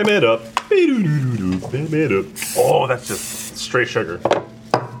 Bam it up. Bam it up. Oh, that's just straight sugar.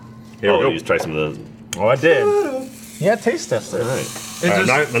 Here Oh, we go. you just try some of the. Oh, I did. Yeah, taste test it. All right. It All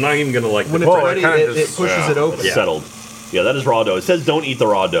right, just, I'm not even gonna like when the it's Whoa, it ready, kinda it just- pushes it open. It's settled. Yeah, that is raw dough. It says don't eat the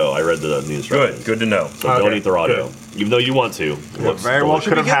raw dough. I read the instructions. Good to know. So don't Okay, eat the raw good. dough, even though you want to. It looks very well delicious.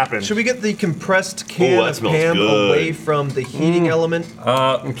 could have happened. Should we get the compressed can Ooh, that of smells Pam good. away from the heating element?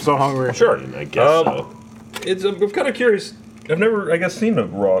 I'm so hungry. Sure. I guess so. It's. I'm kind of curious. I've never, I guess, seen a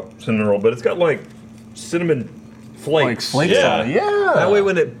raw cinnamon roll, but it's got like cinnamon flakes. Yeah. Yeah. That way,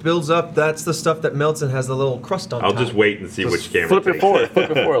 when it builds up, that's the stuff that melts and has the little crust on I'll top. just wait and see which camera. Flip it takes. forward.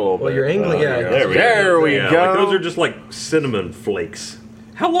 Flip it forward a little bit. Well, you're angling, yeah. There we go. There we Yeah, go. like those are just like cinnamon flakes.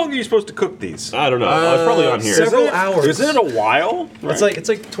 How long are you supposed to cook these? I don't know. It's probably on here. several hours. Is it a while? It's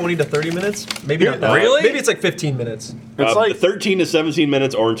like 20 to 30 minutes. Maybe not that. Really? Maybe it's like 15 minutes. It's like, 13 to 17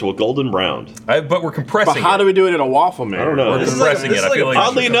 minutes or until golden brown. But we're compressing. but how do we do it in a waffle maker? I don't know. We're This is compressing this it. is I like feel a like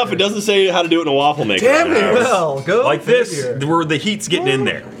Oddly enough, it doesn't say how to do it in a waffle maker. Damn it. Well, go like this, figure. where the heat's getting in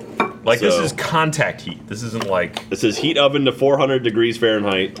there. Like this So- is contact heat. This isn't like It says heat oven to 400 degrees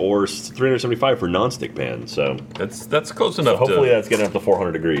Fahrenheit or 375 for nonstick pan. So that's close enough. hopefully to, that's getting up to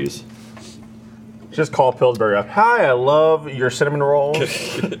 400 degrees. Just call Pillsbury up. Hi, I love your cinnamon rolls.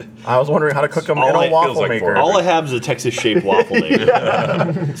 I was wondering how to cook them in a waffle maker. All I have is a Texas-shaped waffle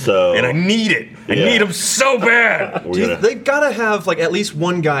maker. So, and I need it. I need them so bad. They've got to have like at least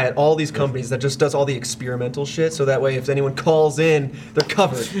one guy at all these companies that just does all the experimental shit, so that way if anyone calls in, they're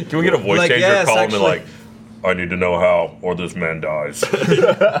covered. Can we get a voice changer yes, call actually, him and like, I need to know how, or this man dies.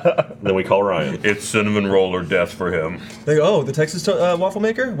 Then we call Ryan. It's cinnamon roll or death for him. They go, oh, the Texas waffle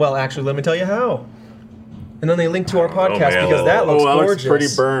maker? Well, actually, let me tell you how. And then they link to our podcast man. because that looks that gorgeous. looks pretty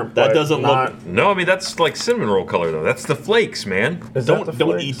burnt. That but doesn't not, look. No, I mean that's like cinnamon roll color though. That's the flakes, man. Is that the Don't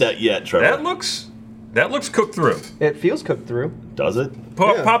flakes? eat that yet, Trevor. That looks cooked through. It feels cooked through. Does it?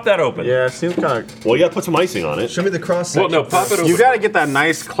 Yeah. Pop that open. Yeah, it seems kind of. Well, you gotta put some icing on it. Show me the cross Well, section. no, pop it open. You gotta get that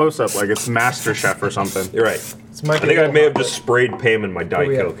nice close up, like it's MasterChef or something. You're right. I think I may have just sprayed Pam in my Diet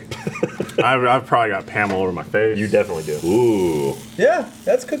we at? Coke. I've probably got Pam all over my face. You definitely do. Ooh. Yeah,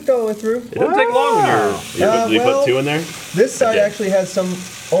 that's cooked all the way through. It doesn't take long when you're. Did you put 2 in there? This side Yeah. actually has some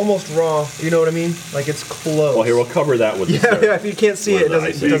almost raw. You know what I mean? Like it's close. Well, here we'll cover that with. Yeah, yeah. If you can't see it, With it the doesn't,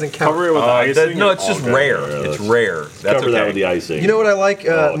 icing. it doesn't count. Cover it with the icing. No, it's just Okay. rare. Yeah, It's let's rare. That's Cover that with okay. the icing. You know what I like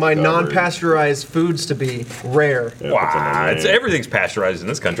Oh, my covered. non-pasteurized foods to be? Rare. Yeah, put some Wow, in it's there. everything pasteurized in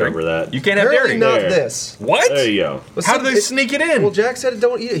this country. Cover that. You can't have Apparently dairy. not There. this. What? There you go. Well, How do they sneak it in? Well, Jack said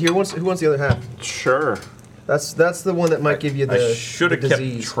don't eat it. Who wants the other half? Sure. That's the one that might give you the I should have the kept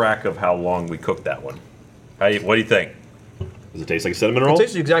disease. track of how long we cooked that one. What do you think? Does it taste like a cinnamon It roll?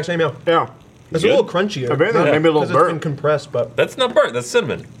 tastes the exact same, yeah. Yeah. It's Good? a little crunchier. I bet that Yeah. maybe a little Because it's been burnt. compressed, but That's not burnt. That's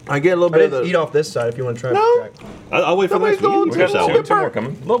cinnamon. I get a little I bit of didn't the. eat off this side if you want to try No. it. Jack. I'll wait for the next Nobody's one. going You to. can finish that Two one. more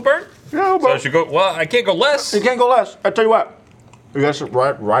coming. A little burnt. Yeah, So I but should go. Well, I can't go less. you can't go less. I tell you what. You guys should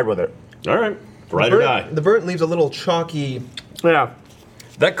ride with it. All right. Ride or die. The burnt leaves a little chalky. Yeah.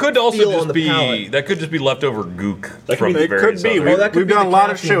 That could also Feel on just the be palate. that could just be leftover gook That could from be- It various could be. other- Well, that could We've be done a the lot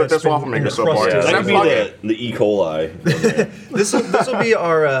of caffeine shit with that's this waffle been in maker the so far. crust. Yeah, That that's could be the E. coli. This will be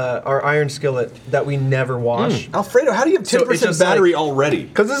our iron skillet that we never wash. Alfredo, how do you have So 10% it's just battery like- already?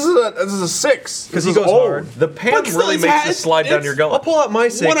 Because this is a 6. Because This he is goes old. hard. The pan But still, really it's makes ha- it slide down it's- your I'll gullet. pull out my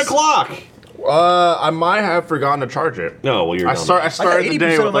 6. 1 o'clock. I might have forgotten to charge it. No, well, you're I dumb. started I the got day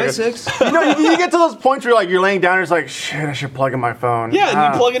 80% with of my like a, 6. you know, you get to those points where you're laying down and it's like, shit, I should plug in my phone. Yeah,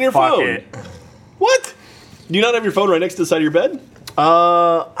 and you plug in your fuck phone. it. What? Do you not have your phone right next to the side of your bed?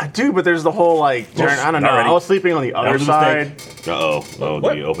 I do, but there's the whole like, Darren, I don't know. not ready. I was sleeping on the other was a side. mistake. Oh, What?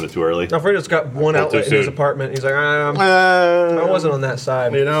 did you open it too early? Alfredo's got one Not outlet too in his soon. apartment. He's like, I wasn't on that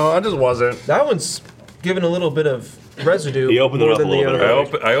side. You know, I just wasn't. That one's given a little bit of residue. He opened it more up than a little the bit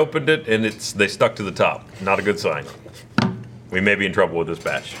other. early. I opened it and they stuck to the top. Not a good sign. We may be in trouble with this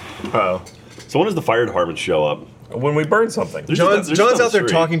batch. Oh. So when does the fire department show up? When we burn something. John's There's just out there down the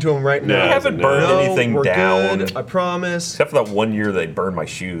street. talking to him right now. Yeah, I haven't no. burned No, anything we're down. good. I promise. Except for that one year they burned my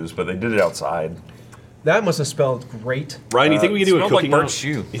shoes, but they did it outside. That must have spelled great. Ryan, you think we can do a smelled like cooking burnt hour? shoe.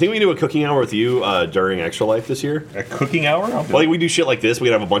 You think we can do a cooking hour with you during Extra Life this year? A cooking hour? Like we do shit like this, we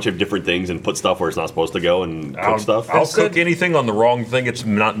can have a bunch of different things and put stuff where it's not supposed to go and cook stuff. I'll Instead- cook anything on the wrong thing. It's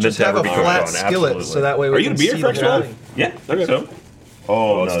not meant Just to have ever a be cooked flat on. skillet, Absolutely. so that way we Are you can gonna be here see for the Extra whole Life? thing. Yeah, I think so.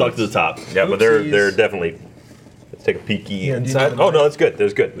 Oh, it's no, stuck to the top. Yeah, but Oopsies. they're definitely. Let's take a peeky Yeah, do you inside. need the Oh no, knife? that's good.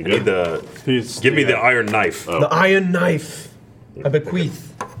 There's good. We need the. Give me the iron knife. The iron knife. I bequeath.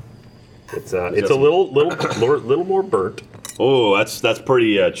 It's a little more burnt, Oh, that's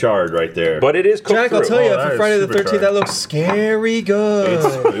pretty charred right there. but it is cooked Jack, I'll through. tell you, that for is Friday the super 13th, dry. that looks scary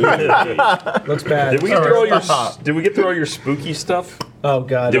good. Looks bad. Did we get through all your? Did we get through all your spooky stuff? Oh,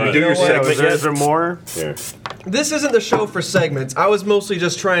 God. Did we do You your know what? segment yet? Is there more? Here. This isn't the show for segments. I was mostly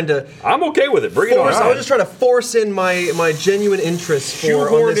just trying to I'm okay with it. Bring it force. on. I was just trying to force in my genuine interest for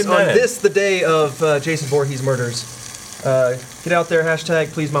Shoehorn in on that. this the day of Jason Voorhees murders. Get out there,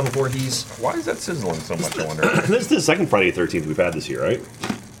 hashtag please Mama Voorhees. Why is that sizzling so much? I wonder. This is the second Friday the 13th we've had this year, right?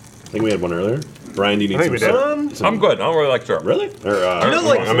 I think we had one earlier. Ryan, do you need I think some we did. syrup? Some- I'm good. I don't really like syrup. Really? Or, You know,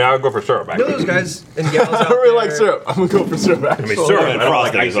 like, I mean, I'll go for syrup. you know those guys and gals out I don't really there- like syrup. I'm gonna go for syrup. I mean, syrup. and I don't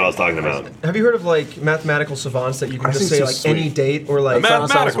like frosting is what I was icing. talking about. Have you heard of like mathematical savants that you can I just think say it's like too any sweet. date or like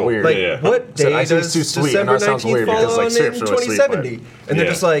Mathematical. weird. like Yeah. what So day I think does it's too sweet. December I know it sounds 19th weird fall because, like, on in syrup's really sweet, but- 2070? And they're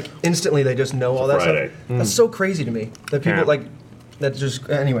Yeah. just like instantly they just know all that Friday. stuff. That's so crazy to me that people Yeah. like that just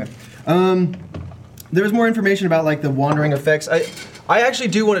anyway. There was more information about like the wandering effects. I actually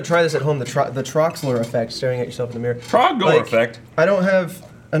do want to try this at home. The Troxler effect, staring at yourself in the mirror. Trogdor effect. I don't have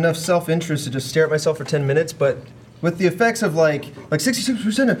enough self-interest to just stare at myself for 10 minutes, but with the effects of like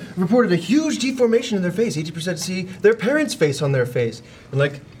 66% have reported a huge deformation in their face, 80% see their parents' face on their face, and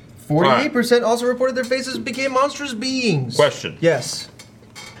like 48% also reported their faces became monstrous beings. Question. Yes.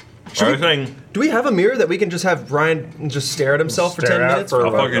 Are you saying Do we have a mirror that we can just have Brian just stare at himself for Stare 10 at minutes? for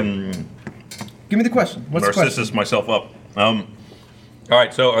I'll what? fucking Give me the question. What's the question? Narcissus myself up. All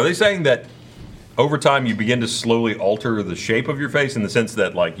right, so are they saying that over time you begin to slowly alter the shape of your face in the sense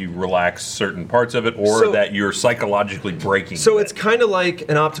that like you relax certain parts of it, or that you're psychologically breaking? So it's kind of like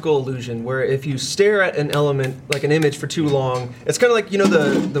an optical illusion where if you stare at an element, like an image for too long, it's kind of like, you know,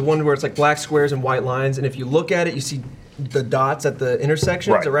 the one where it's like black squares and white lines, and if you look at it, you see the dots at the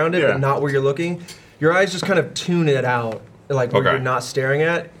intersections around it, but not where you're looking. Your eyes just kind of tune it out, like where you're not staring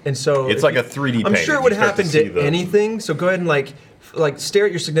at, and so it's like a 3D. I'm sure it would happen to anything. So go ahead and like stare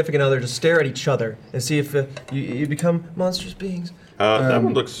at your significant other, just stare at each other, and see if you become monstrous beings. That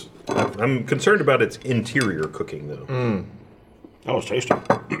one looks. I'm concerned about its interior cooking though. That was tasty.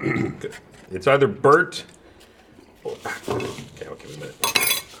 It's either burnt. Okay, wait a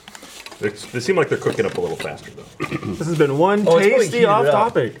minute. They seem like they're cooking up a little faster though. This has been one probably tasty heated off up.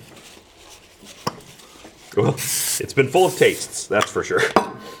 topic. Well, it's been full of tastes, that's for sure.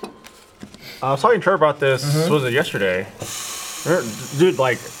 I was talking to Trevor about this. Was it yesterday? Dude,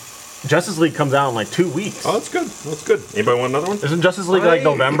 like, Justice League comes out in like 2 weeks. Oh, that's good. That's good. Anybody want another one? Isn't Justice League like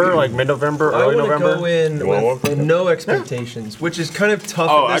November, like mid-November, I early want to November? go in You want with no expectations, which is kind of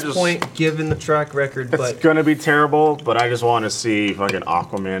tough at this point, given the track record. It's But gonna be terrible, but I just want to see fucking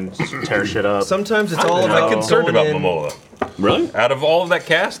Aquaman just tear shit up. sometimes it's all know. about I'm concerned going about in- Momoa. Really? Out of all of that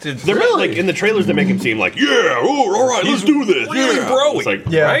cast, it's They're like in the trailers they make him seem like, yeah, all right, let's do this. really yeah. broy, It's like,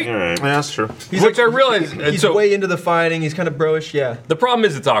 Yeah. right? all right. Yeah, that's true. Which I realize. He's so way into the fighting. He's kind of bro-ish, yeah. the problem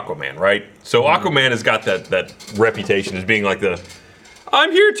is it's Aquaman, right? So Aquaman has got that reputation as being like the,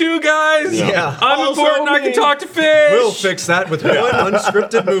 I'm here too, guys. Yeah. I'm Also important. I can me. talk to fish. We'll fix that with one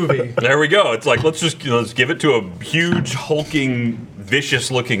unscripted movie. There we go. It's like let's give it to a huge, hulking,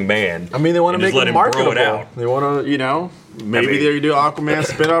 vicious-looking man. I mean, they want to and make just let it him grow marketable. it out. They want to, you know, maybe mean- they do Aquaman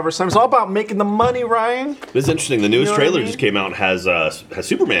spin-off or something. It's all about making the money, Ryan. This is interesting. The newest know what I trailer mean? just came out and has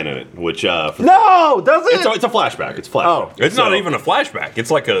Superman in it, which No, does it? it's a flashback. It's flashback. Oh. It's not So- even a flashback.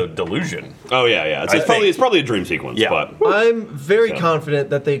 It's like a delusion. Oh yeah. It's, I it's think. probably a dream sequence. Yeah. But I'm very So. confident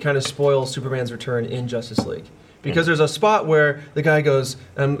that they kind of spoil Superman's return in Justice League. Because there's a spot where the guy goes,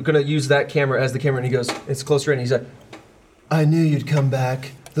 I'm going to use that camera as the camera, and he goes, it's closer in, and he's like, I knew you'd come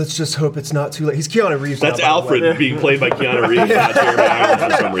back. Let's just hope it's not too late. He's Keanu Reeves. that's now, by the way. Alfred being played by Keanu Reeves, not Jeremy Irons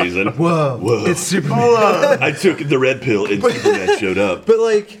for some reason. Whoa. It's Superman. I took the red pill and Superman showed up. But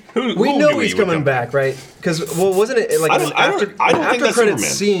like, Who we knew know he he's would coming come back, right? Because wasn't it like I an don't, I don't, after I don't think after that's credits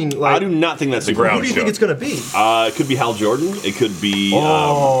Superman. scene? Like, I do not think that's who Superman. do you think it's going to be? It could be Hal Jordan. It could be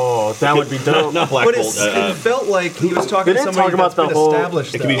Oh, that would be dope. not Black But Bolt. it felt like he was talking They to didn't somebody talk about that's the been whole-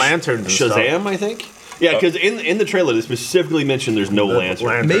 established. it could be though. Lanterns and stuff. Shazam, I think. Yeah, because in the trailer they specifically mentioned there's no lantern.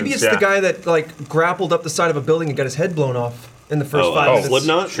 lantern. Maybe it's Yeah. the guy that like grappled up the side of a building and got his head blown off in the first 5 minutes.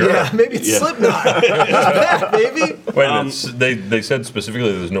 Slipknot? Yeah, maybe it's Yeah. Slipknot. He's back, baby. Wait a minute. They said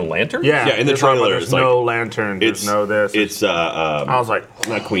specifically there's no lantern? Yeah, Yeah, in the they're talking about trailer, there's it's like- no lantern. There's no this. It's I was like,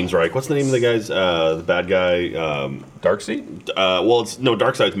 not Queensryche. What's the name of the guy's the bad guy? Darkseid? Well, it's no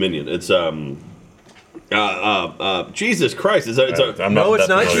Darkseid's minion. It's Jesus Christ! It's a No, it's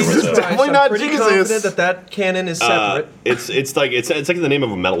not familiar with Jesus that. Christ. Definitely I'm not pretty Jesus. confident that canon is separate. it's like the name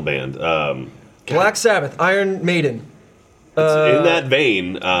of a metal band. Black Sabbath, Iron Maiden, in that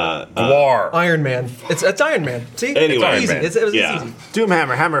vein. War. Iron Man. It's Iron Man. See, Anyway. it's easy. Iron Man. It's Yeah. easy.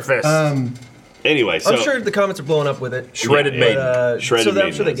 Doomhammer, Hammer Fist. Anyway, so I'm sure the comments are blowing up with it. Shredded Yeah, Maiden. Shredded so I'm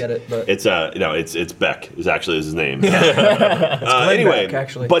Maiden sure they is. get it. But It's it's Beck is actually his name. Glenn Anyway, Beck,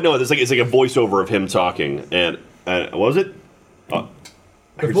 actually. but no, it's like a voiceover of him talking, and what was it? I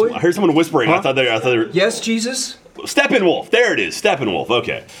heard someone whispering. I thought they were yes, Jesus. Steppenwolf. There it is. Steppenwolf.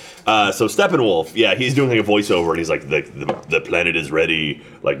 Okay. So Steppenwolf, yeah, he's doing like a voiceover, and he's like, the planet is ready.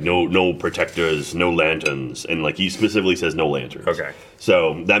 Like no protectors, no lanterns, and like he specifically says no lanterns. Okay.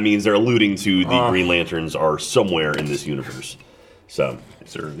 So that means they're alluding to the Green Lanterns are somewhere in this universe. So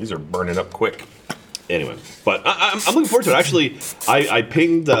These are burning up quick. anyway, but I'm looking forward to it. Actually, I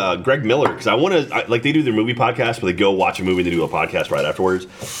pinged Greg Miller because I want to like they do their movie podcast where they go watch a movie and they do a podcast right afterwards.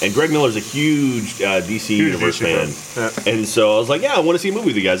 And Greg Miller's a huge DC Universe DC fan, fan. and so I was like, yeah, I want to see a movie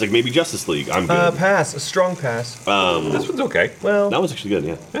with you guys, like maybe Justice League. I'm good. Pass. A strong pass. This one's okay. Well, That was actually good,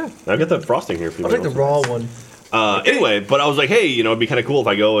 yeah. I got the frosting here for you. I'll take the raw one. Anyway, but I was like, hey, it'd be kind of cool if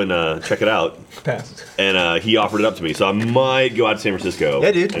I go and check it out. Pass. And he offered it up to me, so I might go out to San Francisco.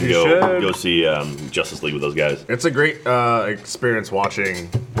 Yeah, dude. And You go should. see Justice League with those guys. It's a great experience watching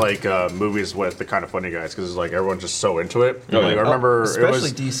like movies with the kind of funny guys because like everyone's just so into it. Oh, Like, yeah. I remember Especially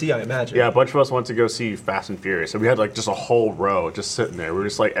it was, DC, I imagine. yeah, a bunch of us went to go see Fast and Furious, and we had like just a whole row just sitting there. We were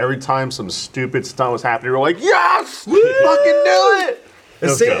just like every time some stupid stunt was happening, we were like, yes, we fucking do it.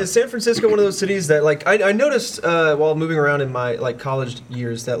 Is San Francisco one of those cities that, like, I noticed while moving around in my, like, college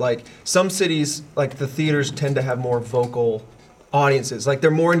years that, like, some cities, like, the theaters tend to have more vocal audiences. Like,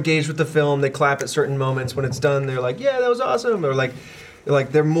 they're more engaged with the film. They clap at certain moments. When it's done, they're like, yeah, that was awesome. Or, like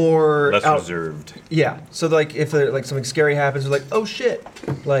they're more less reserved. Yeah. So, like, if like something scary happens, they're like, oh, shit.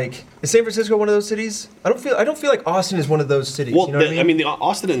 Like, is San Francisco one of those cities? I don't feel like Austin is one of those cities. Well, you know what I mean?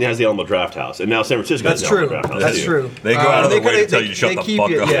 Austin has the Alamo Draft House, and now San Francisco has the Alamo Draft House. That's true. They go out of their way to tell you to shut the fuck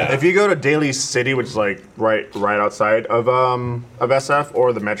up. Yeah. If you go to Daly City, which is like right outside of SF,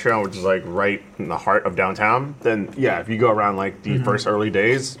 or the Metro, which is like right in the heart of downtown, then yeah, if you go around like the first early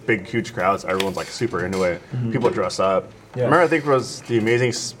days, big huge crowds, everyone's like super into it. People dress up. Yeah. I remember, I think it was the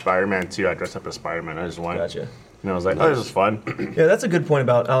Amazing Spider-Man 2. I dressed up as Spider-Man. I just went. Gotcha. And I was like, oh, this is fun. Yeah, that's a good point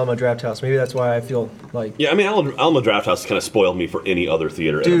about Alamo Draft House. Maybe that's why I feel like... Yeah, I mean, Alamo Draft House kind of spoiled me for any other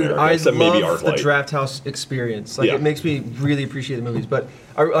theater in Dude, America, I except maybe love the ArcLight. Draft House experience. Like, Yeah. it makes me really appreciate the movies. But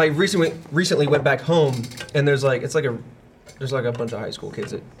I recently went back home, and there's like a bunch of high school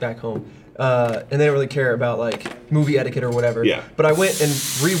kids back home, and they don't really care about like movie etiquette or whatever. Yeah. But I went and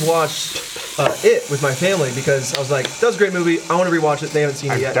rewatched it with my family because I was like, that was a great movie. I want to rewatch it. They haven't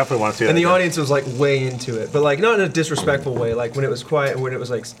seen it yet. definitely want to see it. And the again. audience was like way into it, but like not in a disrespectful way. Like when it was quiet and when it was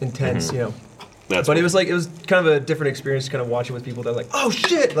like intense, you know. That's But cool. it was kind of a different experience to kind of watch it with people that are like, oh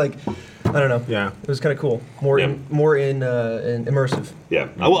shit, like I don't know. Yeah. It was kind of cool. More in immersive. Yeah,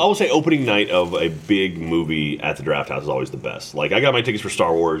 I will say opening night of a big movie at the Draft House is always the best. Like, I got my tickets for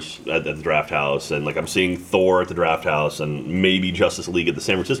Star Wars at the Draft House, and like I'm seeing Thor at the Draft House, and maybe Justice League at the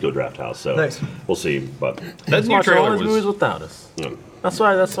San Francisco Draft House. So Nice. we'll see. But That new Watch all trailer his movies was. without us. yeah. That's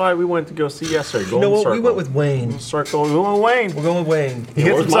why we went to go see yesterday. You Golden know what? Circle. We went with Wayne. Circle. We went with Wayne. We're going with Wayne. He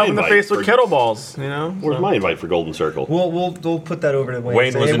hits where's himself my in the invite face with for- kettleballs. You know. Where's my invite for Golden Circle? We'll put that over to Wayne.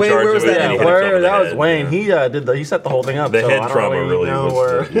 Wayne Say, was hey, in Wayne, charge where was of it, that? and he at? hit himself Where in the that was head, Wayne. yeah. He set the whole thing up. The so head I don't trauma really know was.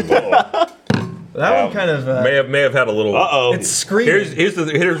 where. That one kind of may have had a little. Uh-oh. it's screaming. Here's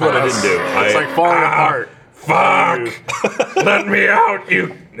what I didn't do. It's like falling apart. Fuck! Let me out,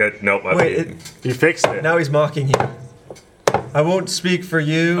 you. Nope. Wait, You fixed it. now he's mocking you. I won't speak for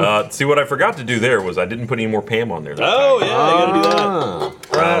you. See, what I forgot to do there was I didn't put any more Pam on there. that Oh time. yeah, you gotta do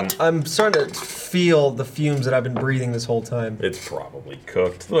that. I'm starting to feel the fumes that I've been breathing this whole time. It's probably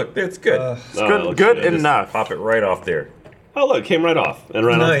cooked. Look, it's good. It's good, good Just enough. Pop it right off there. Oh look, it came right off and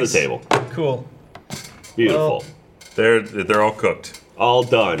right onto Nice. the table. Cool. Beautiful. They're all cooked. All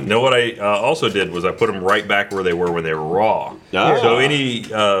done. You know what I also did was I put them right back where they were when they were raw. Ah. So any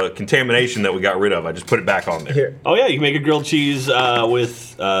contamination that we got rid of, I just put it back on there. Here. Oh yeah, you can make a grilled cheese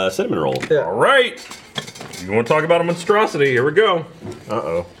with cinnamon roll. Yeah. All right. You want to talk about a monstrosity? Here we go.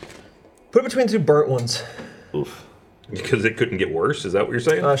 Uh-oh. Put it between two burnt ones. Oof. Because it couldn't get worse. Is that what you're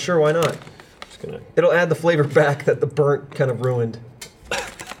saying? Sure, why not? Just gonna. It'll add the flavor back that the burnt kind of ruined.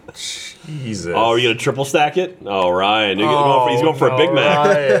 Jesus. Oh, are you gonna triple stack it? Oh, Ryan, he's going for a Big Mac.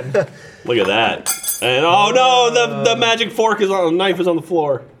 Ryan. Look at that. And oh no, the magic fork is on the knife is on the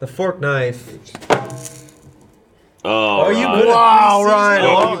floor. The fork knife. Oh, Are you Ryan. good at Wow, grease Ryan.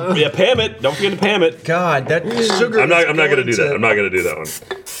 seasoning? Well, yeah, Pam it. Don't forget to Pam it. God, that sugar. I'm not is gonna going do that. to- I'm not gonna do that one.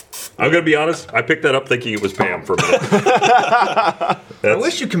 I'm gonna be honest. I picked that up thinking it was Pam for a minute. I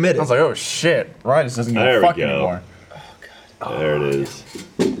wish you committed. I was like, oh shit. Ryan just doesn't give There a we fuck go. anymore. There it is.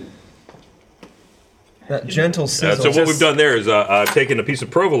 That gentle sizzle. So what we've done there is I've taken a piece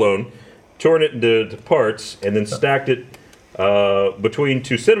of provolone, torn it into parts, and then stacked it between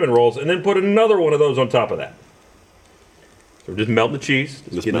two cinnamon rolls, and then put another one of those on top of that. So we're just melting the cheese.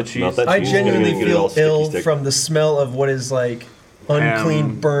 Just getting the cheese. melt that I cheese. genuinely Get it all feel sticky ill stick. from the smell of what is like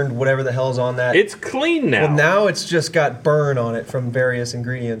unclean, burned, whatever the hell's on that. It's clean now. Well, now it's just got burn on it from various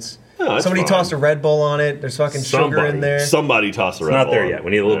ingredients. Oh, that's Somebody fine. tossed a Red Bull on it. There's fucking sugar in there. Somebody tossed the It's Red not Bull there on. yet.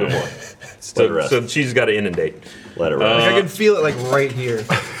 We need a little bit more. Let it So rest. the cheese has got to inundate. Let it Like, rest. I can feel it like right here.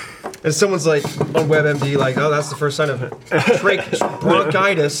 And someone's like on WebMD, like, oh, that's the first sign of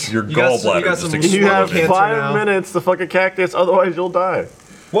bronchitis. Your You got gallbladder you got just some exploded. You have cancer 5 now. minutes to fuck a cactus, otherwise you'll die.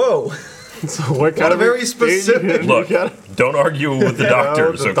 Whoa. So what kind of very specific. Look, don't argue with the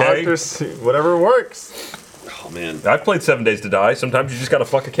doctors, the okay? Doctors, whatever works. Oh man. I've played 7 Days to Die. Sometimes you just got to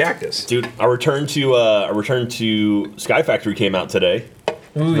fuck a cactus. Dude, our return to Sky Factory came out today.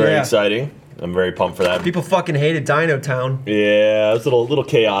 Ooh, Very yeah. exciting. I'm very pumped for that. People fucking hated Dino Town. Yeah, it's a little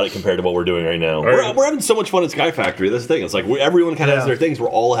chaotic compared to what we're doing right now. right. We're having so much fun at Sky Factory. That's the thing. It's like everyone kind of has Yeah. their things. We're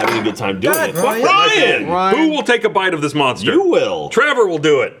all having a good time doing God, it. Ryan. Ryan! Who will take a bite of this monster? You will. Trevor will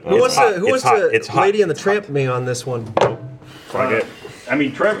do it. Who wants to It's hot. Lady and the Tramp me on this one? Fuck it. I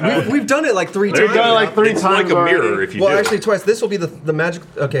mean, Trevor. We've done it like 3 There times. you go. like 3 it's times like a mirror already. if you Well, do. actually twice. This will be the magic.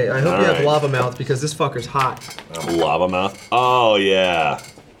 Okay, I hope you have Alright. lava mouth because this fucker's hot. Lava mouth. Oh yeah.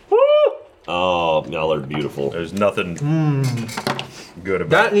 Oh, y'all are beautiful. There's nothing good about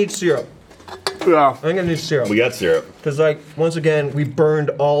That it. needs syrup. Yeah. I think it needs syrup. We got syrup. Because, like, once again, we burned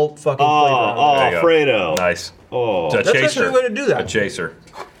all fucking flavor out of it. There you go. Fredo. Nice. Oh, A That's chaser. actually a way to do that. A chaser.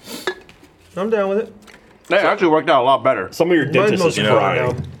 I'm down with it. That actually worked out a lot better. some of your Mine's dentist is mostly crying.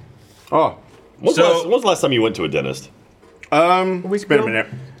 fine now. Oh. When's So- the last time you went to a dentist? It's been a minute.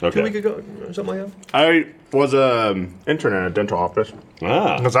 2 weeks ago, something like that. I was intern in a dental office.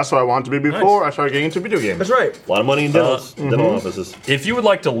 Ah, Because that's what I wanted to be before I started getting into video games. That's right. a lot of money in dental offices. If you would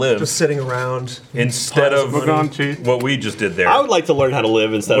like to live Just sitting around. instead piles of of Looking on teeth. what we just did there, I would like to learn how to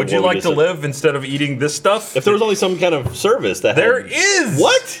live instead would of. you what we like to just live instead of eating this stuff? If there was only some kind of service that There had, is.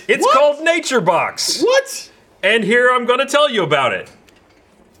 What? It's What? called Nature Box. What? And here I'm going to tell you about it.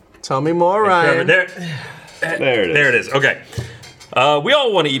 Tell me more, Ryan. There, There it is. there it is. Okay. We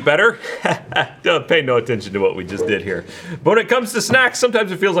all want to eat better. Don't pay no attention to what we just did here. But when it comes to snacks,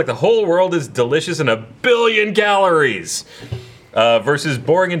 sometimes it feels like the whole world is delicious and 1 billion calories versus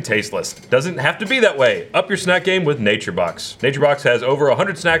boring and tasteless. Doesn't have to be that way. Up your snack game with Nature Box. Nature Box has over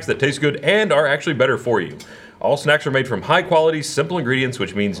 100 snacks that taste good and are actually better for you. All snacks are made from high quality, simple ingredients,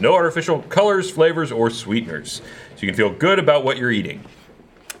 which means no artificial colors, flavors, or sweeteners. So you can feel good about what you're eating.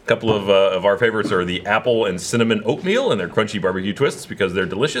 A couple of our favorites are the apple and cinnamon oatmeal and their crunchy barbecue twists because they're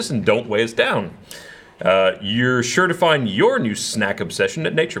delicious and don't weigh us down. You're sure to find your new snack obsession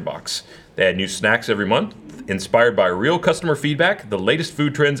at Nature Box. They add new snacks every month, inspired by real customer feedback, the latest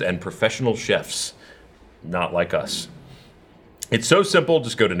food trends, and professional chefs. Not like us. It's so simple,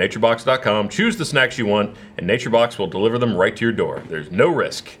 just go to naturebox.com, choose the snacks you want, and NatureBox will deliver them right to your door. There's no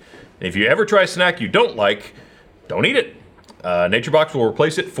risk. And if you ever try a snack you don't like, don't eat it. NatureBox will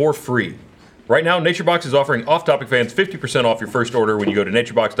replace it for free. Right now, NatureBox is offering Off Topic fans 50% off your first order when you go to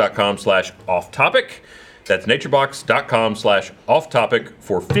naturebox.com/offtopic. That's naturebox.com/offtopic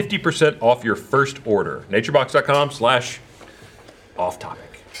for 50% off your first order. naturebox.com/offtopic.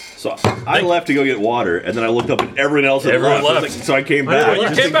 So I left to go get water, and then I looked up, and everyone else had Everyone left. left. So I came back. Well, you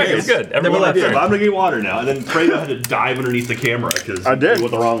just came in back. case. It's good. Then Everyone what I left. did, Right. I'm gonna get water now, and then Fredo had to dive underneath the camera because I did. he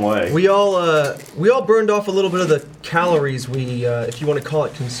went the wrong way. We all burned off a little bit of the calories we, if you want to call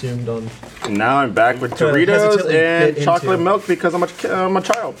it, consumed on. Now I'm back with Kinda Doritos hesitantly and bit chocolate into. milk because I'm a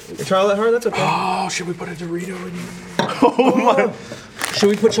child. You try that hard? That's okay. Oh, should we put a Dorito in? Should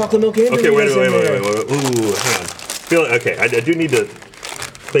we put chocolate milk in? Okay, Doritos wait. in there? Ooh, hang on. Okay, I do need to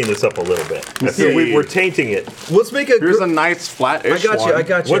clean this up a little bit. I feel we're tainting it. Let's make a. Here's a nice flat-ish I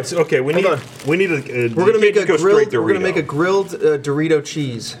got you. What's okay? We Hold on. need a. We're gonna make a go grilled. straight Dorito. We're gonna make a grilled Dorito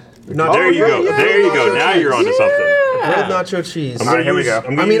cheese. Not There you go. yeah, There you go. nacho Now cheese. you're onto something. Grilled nacho cheese. I'm All right, gonna here we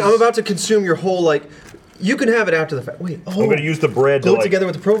use. go. I'm about to consume your whole like. You can have it after the fact. Wait. Oh. I'm gonna use the bread glue to it together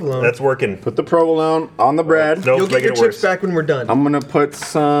with the provolone. That's working. Put the provolone on the bread. Nope, You'll get making your it chips worse. back when we're done. I'm gonna put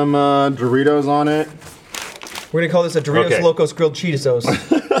some Doritos on it. We're gonna call this a Doritos Okay. Locos Grilled Cheetos.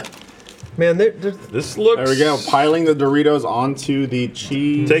 Man, they're This looks. There we go. Piling the Doritos onto the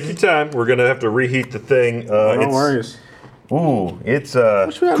cheese. Take your time. We're gonna have to reheat the thing. No worries. Ooh, it's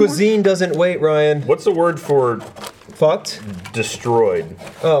cuisine doesn't wait, Ryan. What's the word for Fucked. destroyed?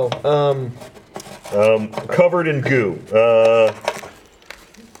 Oh, Covered in goo.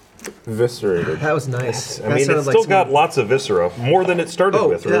 Eviscerated. that was nice. I mean, it's still got lots of viscera, more than it started Oh,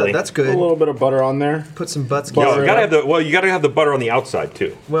 with. yeah, Really, that's A good. little bit of butter on there. Put some butts. Yeah, together. you gotta have the you gotta have the butter on the outside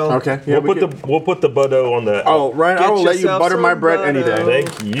too. Well, Okay. Yeah, We'll put the butter on the. Oh, Ryan, I Get will let you yourself butter my some bread any butter. day.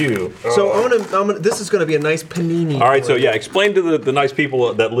 Thank you. So I'm gonna. This is gonna be a nice panini. All right, so yeah, explain to the nice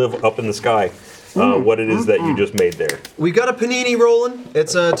people that live up in the sky what it is that you just made there. We got a panini rolling.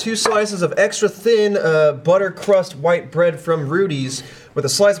 It's 2 slices of extra thin butter crust white bread from Rudy's with a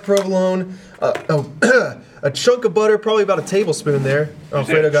slice of provolone, a chunk of butter, probably about a tablespoon there.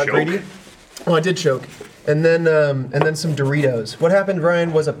 Alfredo got choke? greedy. Oh, I did choke. And then some Doritos. What happened,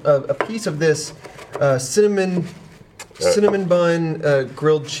 Ryan, was a piece of this cinnamon bun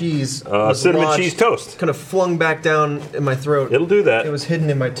grilled cheese. was Cinnamon lodged, cheese toast. Kind of flung back down in my throat. It'll do that. It was hidden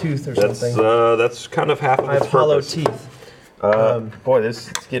in my tooth or That's something. that's kind of half of I have its hollow purpose. teeth. Boy, this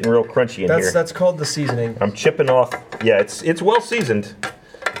is getting real crunchy in here. That's called the seasoning. I'm chipping off. Yeah, it's well seasoned.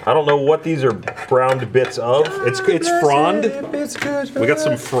 I don't know what these are browned bits of. It's frond. It's good. We got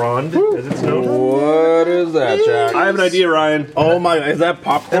some frond, as it's known. What is that, Jack? I have an idea, Ryan. Oh my! Is that And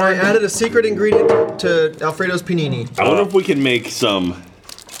popcorn? I added a secret ingredient to Alfredo's panini. I wonder if we can make some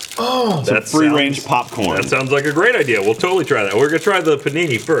Oh, That Free sounds- range popcorn. That sounds like a great idea. We'll totally try that. We're gonna try the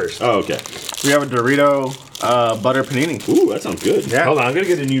panini first. Oh, okay. We have a Dorito butter panini. Ooh, that sounds good. Yeah. Hold on, I'm gonna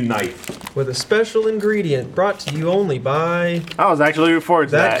get a new knife. with a special ingredient brought to you only by. I was actually looking forward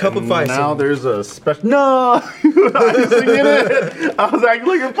to That that. cup of and icing. Now there's a special. No, icing in it. I was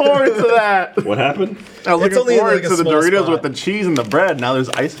actually looking forward to that. What happened? I was It's looking only in, forward like, a to the small Doritos spot. with the cheese and the bread. Now there's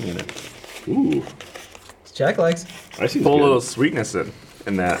icing in it. Ooh, Jack likes. I see. Pull a little sweetness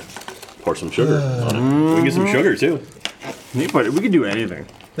in that. Pour some sugar on it. We can get some sugar too. We can do anything.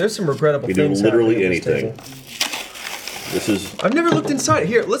 There's some regrettable We do things. literally happening at this anything. table. This is I've never looked inside.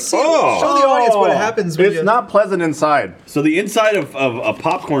 Here, let's see. Oh. Show the audience what happens when It's you. not pleasant inside. so the inside of a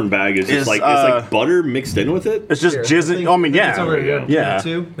popcorn bag is just Is, like it's like butter mixed in with it. It's just Here, jizzing. think- I mean, think it's over yeah, here. yeah.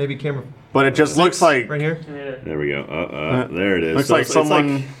 Two, maybe camera. But it just looks like Right here. There we go. There it is. looks So like it's like-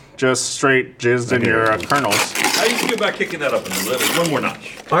 someone just straight jizzed in your kernels. How do you feel about kicking that up one more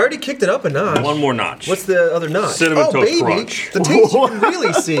notch? I already kicked it up a notch. One more notch. What's the other notch? Cinnamon oh, Toast baby. Crunch. The taste you can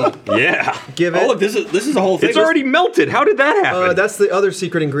really see. Yeah. Give Oh it. look, this is a whole thing. It's already melted. How did that happen? That's the other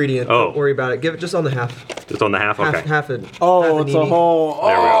secret ingredient. Oh. Don't worry about it. Give it just on the half. Just on the half. Okay. Half it. Oh, half it's a nini. whole.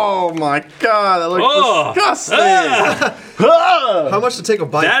 There we go. Oh my god, that looks Oh. disgusting. Ah! How much to take a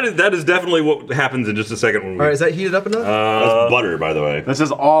bite? That is definitely what happens in just a second. When we, All right, is that heated up enough? That's butter, by the way. This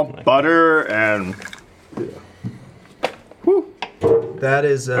is all butter and. that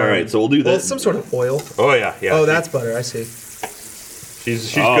is. All right, so we'll do Well, that. it's some sort of oil. Oh yeah, yeah. Oh, that's butter. I see.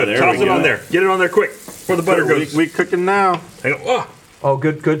 she's Oh, good. there Toss we it on go. there. Get it on there quick before the butter goes. We cooking now. Hang on. Oh, Oh,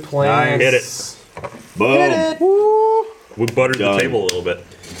 good plan. hit it. Boom. Hit it. We buttered Done. the table a little bit.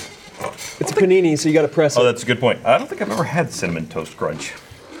 It's a panini, so you got to press Oh, it. that's a good point. I don't think I've ever had cinnamon toast crunch.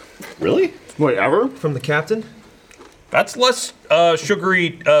 Really? Wait, ever? From the captain. That's less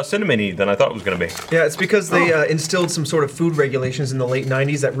sugary, cinnamony than I thought it was going to be. Yeah, it's because they instilled some sort of food regulations in the late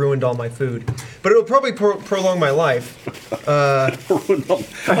 '90s that ruined all my food. But it'll probably prolong my life. I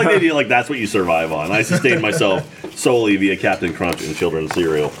like the idea like that's what you survive on. I sustain myself solely via Captain Crunch and children's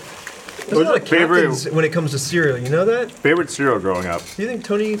cereal. There's a lot of favorite- captains when it comes to cereal. You know that? Favorite cereal growing up? Do you think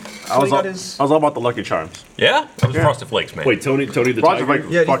Tony I was, got all, his? I was all about the Lucky Charms. Yeah? That was Frosted Flakes, man. Wait, Tony the Roger, Tiger? like, Yeah,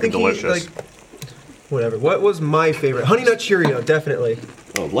 do you fucking think delicious. he like? Whatever. What was my favorite? Honey Nut Cheerio, definitely.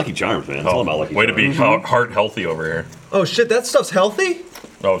 Oh, Lucky Charms, man. It's all about Lucky Way to Charms. be heart healthy over here. Oh shit, that stuff's healthy.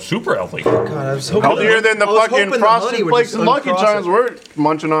 Oh, super healthy. God, I was hoping Healthier than the I was fucking hoping the Frosted honey would Flakes just and Lucky uncross Charms it. we're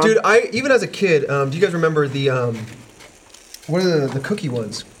munching on. Dude, I even as a kid, do you guys remember the what are the cookie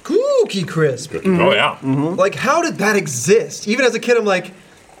ones? Cookie Crisp. Oh, yeah. Like, how did that exist? Even as a kid, I'm like,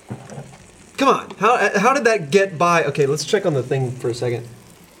 come on, how did that get by? Okay, let's check on the thing for a second.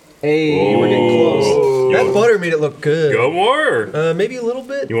 Hey, we're getting close. That butter made it look good. Go more. Maybe a little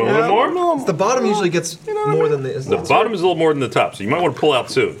bit. You want a little more? No, the bottom usually gets more than the. The bottom is a little more than the top, so you might want to pull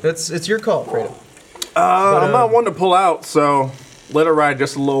out soon. It's your call, Fredo. I'm not one to pull out, so let it ride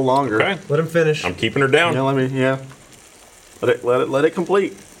just a little longer. Okay. Let him finish. I'm keeping her down. Let it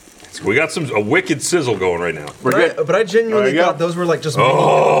complete. We got a wicked sizzle going right now. We're good. But I genuinely There you thought go. those were like just.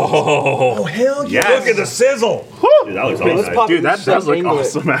 Oh, Oh hell yeah! Yes. look at the sizzle. Dude, that looks let's awesome. pop- Dude, that Stop does look angling it.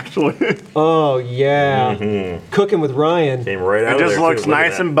 awesome, actually. Oh yeah, cooking with Ryan. Came right out It of just there, looks too. Look at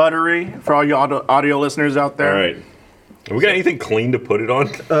nice that. and buttery for all you audio listeners out there. All right. Have we got anything clean to put it on?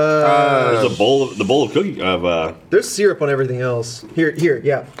 There's a bowl of cookie of There's syrup on everything else. Here,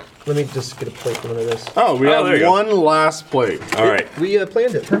 yeah. Let me just get a plate for one of this. Oh, we there you have go. one last plate. All right. We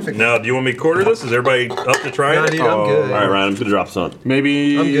planned it perfect. Now, do you want me to quarter this? Is everybody up to try Nah, it? dude, I'm good. All right, Ryan, I'm gonna drop some.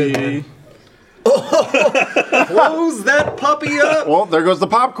 Maybe. I'm good, man. Close that puppy up. Well, there goes the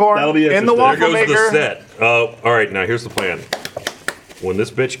popcorn That'll be in the interesting. There waffle goes maker. the set. All right, now here's the plan. When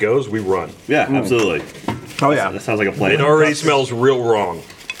this bitch goes, we run. Yeah, absolutely. Oh yeah, That sounds like a plan. It already smells real wrong.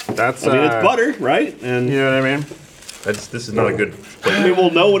 that's. I mean, it's butter, right? And You know what I mean? This is not a good. I mean, we'll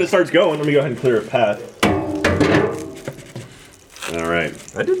know when it starts going. Let me go ahead and clear a path. All right.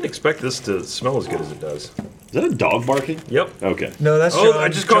 I didn't expect this to smell as good as it does. Is that a dog barking? Yep. Okay. No, that's Oh, John. I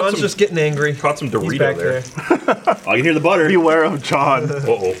just caught John's some- just getting angry. Caught some He's Dorito back there. there. I can hear the butter. Beware of John.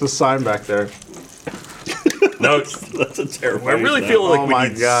 Uh-oh. It's a sign back there. No, That's a terrible. I really feel like Oh we my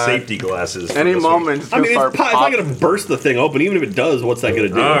need God. safety glasses. for Any this one. moment, it's I gonna mean, start it's not popping. going to burst the thing open. Even if it does, what's that going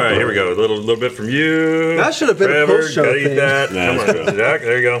to do? All right, here we go. A little bit from you. That should have been a Trevor, post-show gotta eat thing. that. Nah, Come that's on, true. Jack.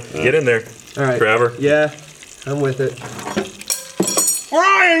 There you go. Get in there. All right. Trevor. Yeah, I'm with it.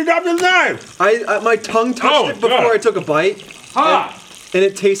 Ryan, drop his knife. My tongue touched Oh, it before God. I took a bite, and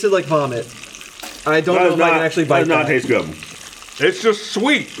it tasted like vomit. I don't know if I can actually bite Does not that. taste good. It's just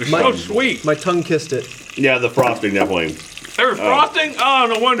sweet. It's so sweet. My tongue kissed it. Yeah, the frosting definitely. There's frosting? Oh,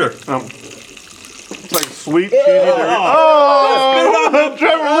 no wonder. It's like sweet cheesy. Oh,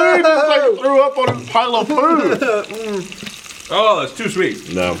 Trevor Lee just like threw up on his pile of food. Oh, that's too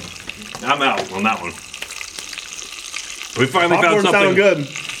sweet. No. I'm out on that one. We finally found Popcorn something sound good.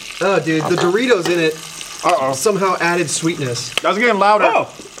 Oh, dude, the Doritos in it Uh-oh. somehow added sweetness. That's getting louder. Oh,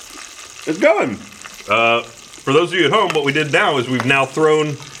 it's going. For those of you at home, what we did now is we've now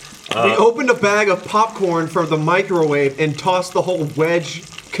thrown. We opened a bag of popcorn from the microwave and tossed the whole wedge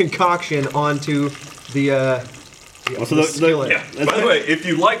concoction onto the skillet. Yeah. By the way, if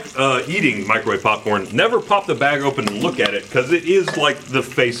you like eating microwave popcorn, never pop the bag open and look at it because it is like the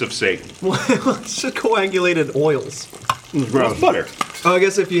face of Satan. Well, it's just coagulated oils. It's butter. Oh, I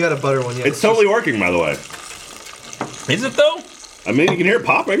guess if you had a butter one, yeah. It's totally working, by the way. Is it though? I mean, you can hear it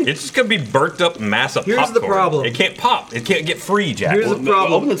popping. It's just gonna be burnt up mass of Here's popcorn. the problem. It can't pop. It can't get free, Jack. Here's the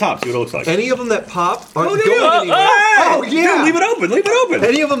problem. Open the top, see what it looks like. Any of them that pop aren't yeah, going yeah. anywhere. Hey! Oh, yeah. Dude, leave it open. Leave it open.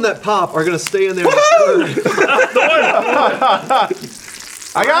 Any of them that pop are going to stay in there.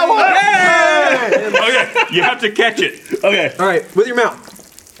 I got one. Okay, you have to catch it. Okay. All right, with your mouth.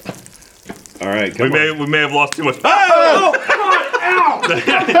 All right. We Come on. may have lost too much. Oh, It'll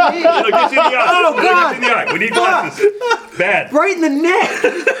get you in the eye. Oh, It'll God. get you in the eye. We need glasses. Bad. right in the neck.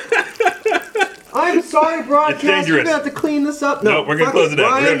 I'm sorry, broadcast. You're dangerous. going to have to clean this up. No, we're gonna fuck close it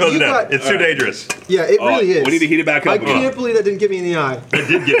down. We're gonna close it down. got- It's too dangerous. Yeah, it really is. We need to heat it back up. I can't believe that didn't get me in the eye. It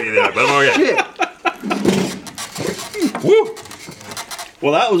did get me in the eye, but I'm okay. Shit. Woo!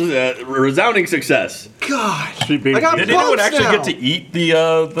 Well, that was a resounding success. God. Sweet baby I got Did Jesus. anyone bugs actually now. get to eat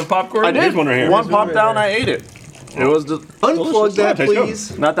the popcorn? I did. Here's one right here. One popped down, I ate it. It was just Unplug that, Tastes good.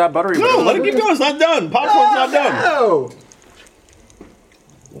 please. not that buttery. No, but let it keep going. It's not done. Popcorn's not done. No.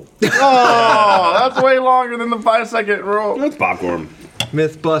 Oh, that's way longer than the 5-second rule. That's popcorn.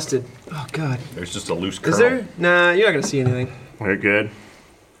 Myth busted. Oh, God. There's just a loose kernel. Is there? Nah, you're not going to see anything. We're good.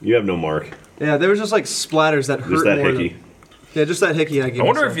 You have no mark. Yeah, there was just like splatters that hurt Just that more hickey. Than, yeah, just that hickey I gave I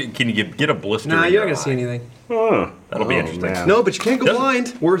wonder myself. if can you get a blister. Nah, in you're your not going to see eye? anything. Huh. That'll be interesting. man. No, but you can't go Doesn't-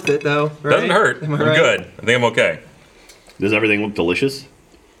 blind. Worth it, though. Right? Doesn't hurt. Am I I'm right? good. I think I'm okay. Does everything look delicious?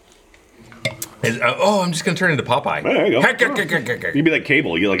 I'm just gonna turn into Popeye. There you go. go. You'd be like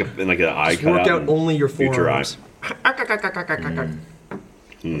Cable. You get like an eye Just cut work out and only your future forearms.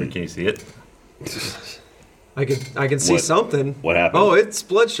 Can you see it? I can see What? something. What happened? Oh, it's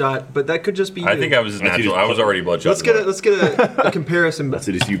bloodshot, but that could just be. I you. think I was That's natural. just- I was already bloodshot. Let's get a comparison. That's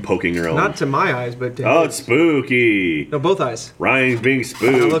just you poking your own. Not to my eyes, but to Oh, his. it's spooky. No, both eyes. Ryan's being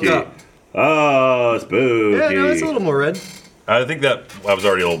spooky. look up. Oh, spooky. Yeah, no, it's a little more red. I think that I was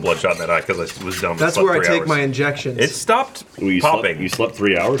already a little bloodshot in that eye because I was dumb. and That's slept where I 3 take hours. my injections. It stopped Ooh, you popping. You slept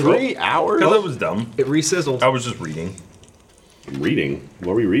 3 hours? 3 hours? Because I was dumb. It re-sizzled. I was just reading Reading?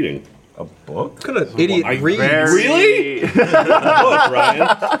 What were you reading? a book. What kind of idiot reads? Really? Look, Ryan.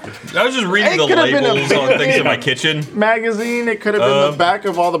 I was just reading It the could've been a labels on things in my kitchen. Magazine. It could have been the back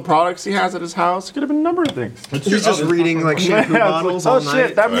of all the products he has at his house. It could have been a number of things. He's just reading like shampoo bottles oh all shit,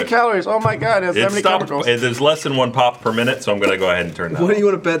 night. that many calories. Oh my god, it has that It many stopped. chemicals. There's less than 1 pop per minute, so I'm gonna go ahead and turn that. What off. do you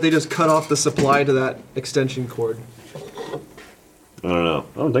want to bet they just cut off the supply to that extension cord? I don't know.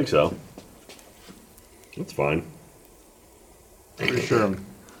 I don't think so. That's fine. Pretty sure.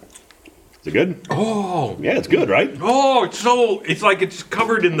 Is it good? Oh, Yeah, it's good, right? oh, it's like it's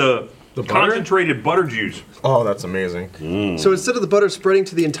covered in the concentrated butter juice. Oh, that's amazing. So instead of the butter spreading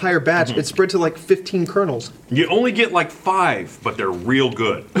to the entire batch, it's spread to like 15 kernels. You only get like 5, but they're real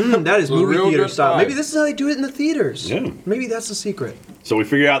good. That is movie real theater good style. vibe. Maybe this is how they do it in the theaters. Yeah. Maybe that's the secret. So we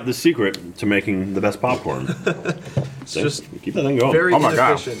figured out the secret to making the best popcorn. It's just Keep that thing going. very Oh my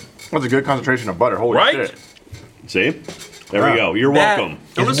god. inefficient. That's a good concentration of butter. Holy Right? shit. See? There we go. You're That welcome. I'm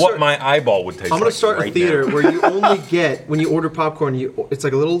is gonna what start- my eyeball would taste like. I'm gonna start right a theater now. where you only get when you order popcorn. It's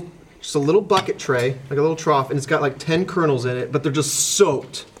like just a little bucket tray, like a little trough, and it's got like 10 kernels in it, but they're just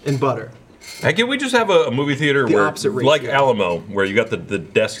soaked in butter. Hey, can we just have a movie theater The where, opposite like ratio. Alamo, where you got the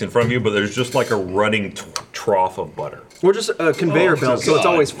desks in front of you, but there's just like a running trough of butter. Or just a conveyor belt, so it's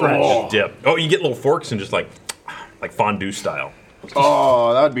God. always fresh. Oh. Dip. Oh, you get little forks and just like fondue style.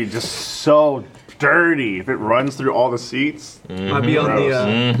 Oh, that would be just so dirty if it runs through all the seats. I'll be on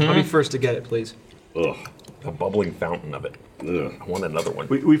the. I'll be first to get it, please. Ugh. A bubbling fountain of it. Ugh. I want another one.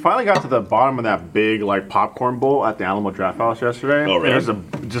 We finally got to the bottom of that big like popcorn bowl at the Alamo Draft House yesterday. Oh, really?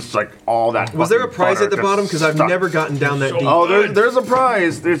 And there's just like all that. Was there a fucking prize butter at the just bottom? Because I've stuck. never gotten down that deep. Oh, Good. there's a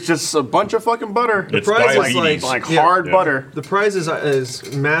prize. There's just a bunch of fucking butter. It's prize is diabetes. like Yeah. hard Yeah. butter. The prize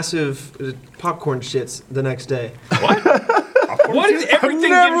is massive popcorn shits the next day. What is everything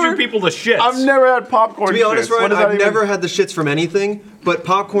gives you people the shits? I've never had popcorn. To be honest, shits. What Ryan, does that I've even- never had the shits from anything, but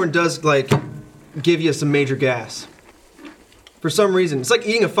popcorn does like give you some major gas. For some reason, it's like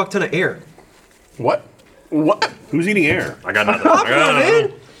eating a fuck ton of air. What? What? Who's eating air? I got nothing. I got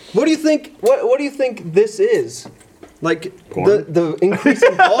nothing. What do you think? What do you think this is? Like Corn? the increase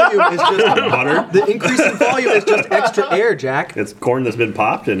in volume is just Butter? the increase in volume is just extra air, Jack. It's corn that's been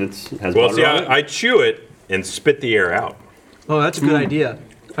popped and has Well, butter see, on it. I chew it and spit the air out. Oh, that's a good idea.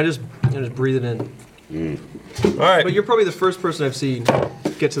 I just breathe it in. All right. But you're probably the first person I've seen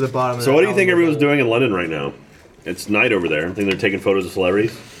get to the bottom of So that what do you think Alamo everyone's hole. doing in London right now? It's night over there. I think they're taking photos of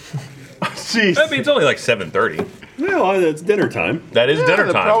celebrities. Jeez. I mean, it's only like 7:30. Well, it's dinner time. That is dinner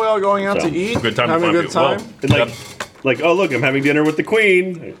They're time. probably all going out So, to eat. Good time to having a find good people. Well, time. And like, oh look, I'm having dinner with the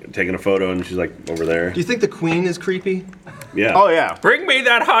Queen. Taking a photo and she's like over there. Do you think the Queen is creepy? Yeah. Oh yeah. bring me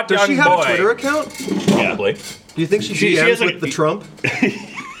that hot Does young she have boy. a Twitter account? Probably. Do you think she She DMs has with a- the Trump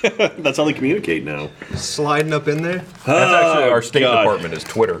That's how they communicate now. sliding up in there? That's actually our State God. Department is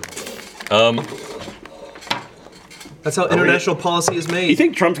Twitter. That's how international policy is made. You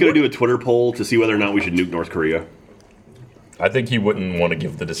think Trump's going to do a Twitter poll to see whether or not we should nuke North Korea? I think he wouldn't want to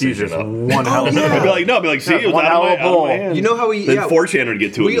give the decision Jesus, up. one hell of I'd be like, no, I'd be like, see, it was one out of my hell of a poll. hand. You know how we Then yeah, 4chan would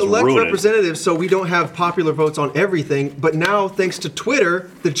get to it we and just elect ruin it. representatives so we don't have popular votes on everything, but now thanks to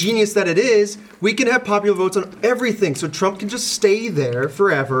Twitter, the genius that it is, we can have popular votes on everything. So Trump can just stay there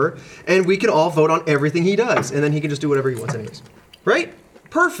forever and we can all vote on everything he does and then he can just do whatever he wants anyways. Right?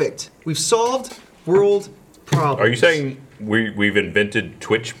 Perfect. We've solved world problems. Are you saying we've invented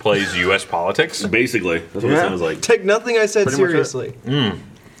Twitch plays U.S. politics? Basically, that's what it Yeah. sounds like. Take nothing I said Pretty much it. seriously.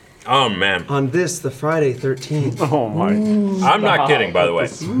 Oh man, On this, the Friday 13th. Oh my. I'm not kidding. By the way,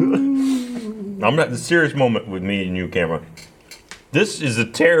 I'm not. The serious moment with me and you, camera. This is a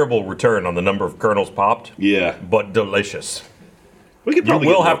terrible return on the number of kernels popped, Yeah. but delicious. We could You probably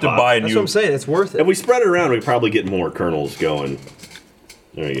will get more have to pop. buy a That's new. what I'm saying. It's worth If it. we spread it around, we probably get more kernels going.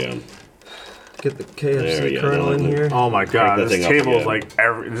 There you go. Get the There KFC we go. kernel Now in let me- here. Oh my god, that this thing up table is again.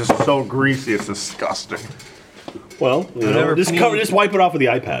 like just so greasy, it's disgusting. Well, you know, never just peed. just wipe it off with the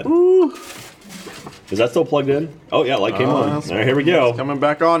iPad. Is that still plugged in? Oh yeah, light came on. All right, here we go. Coming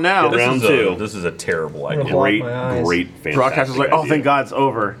back on now. This Round is two. This is a terrible gonna idea. block Great, my eyes. great, fantastic. Broadcaster's like, oh, idea. thank God it's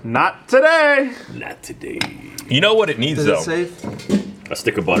over. Not today. Not today. You know what it needs Is though? it safe? A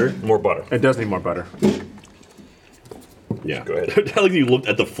stick of butter. More butter. It does need more butter. Yeah. Go ahead. I like you looked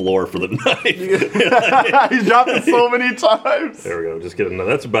at the floor for the knife. He's dropped it so many times. There we go. Just get another.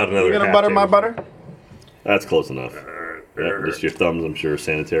 That's about another. You gonna half butter my tablespoon. butter? That's close enough. Yeah, just your thumbs, I'm sure,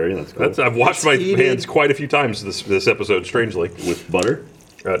 sanitary. That's cool. I've washed my Heated. hands quite a few times this episode. Strangely, With butter.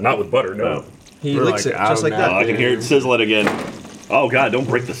 not with butter. No. Oh. He We're licks like it out just of like now. Oh, I that. can hear it sizzling again. Oh God! Don't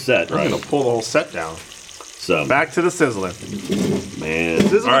break the set. I'm gonna pull the whole set down. So Back to the sizzling. man,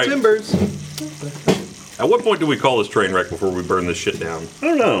 Sizzle All right. the timbers. At what point do we call this train wreck before we burn this shit down?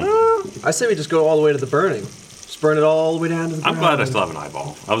 I don't know. I say we just go all the way to the burning. Just burn it all the way down to the I'm ground. glad I still have an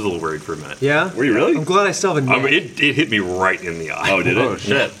eyeball. I was a little worried for a minute. Yeah? Were you really? I'm glad I still have a I neck. mean, it hit me right in the eye. Oh, did it? Oh,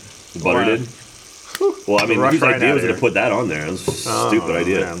 shit. The butter Wow. did. Well, I mean, Rough whose right idea out was it to here. put that on there? It was a stupid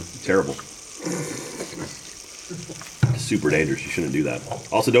idea. man. Terrible. Super dangerous. You shouldn't do that.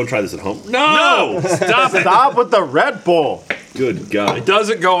 Also, don't try this at home. No! Stop it! Stop with the Red Bull. Good It God.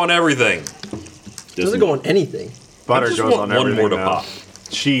 doesn't go on everything. It doesn't go on anything. Butter just goes want on one everything more to now. pop.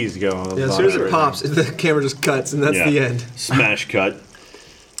 Cheese goes. Yeah, as on soon as it everything. pops, the camera just cuts, and that's Yeah. the end. Smash cut.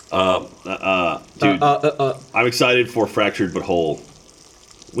 Dude, I'm excited for Fractured But Whole.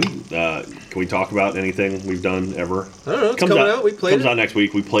 Can we talk about anything we've done ever? I don't know. It's coming out. We played Comes it out next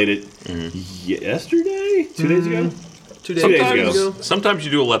week. We played it yesterday? 2 days ago? 2 days, 2 days ago. ago. Sometimes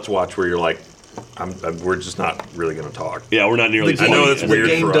you do a Let's Watch where you're like, we're just not really going to talk. Yeah, we're not nearly The as game, know funny that's as- the weird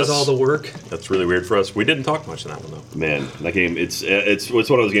game for does us. all the work. That's really weird for us. We didn't talk much in that one, though. Man, that game, it's one of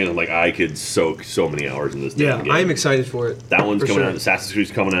those games I'm like, I could soak so many hours in this Yeah, damn game. I'm excited for it. That one's for coming sure. out. Assassin's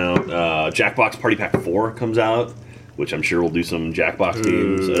Creed's coming out. Jackbox Party Pack 4 comes out, which I'm sure will do some Jackbox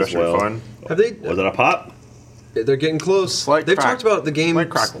games That as should be well. fun. Have they? Was that a pop? They're getting close. Slight They've crack. talked about the games, Slight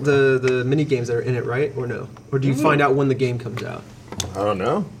crack. the mini games that are in it, right? Or no? Or do you find out when the game comes out? I don't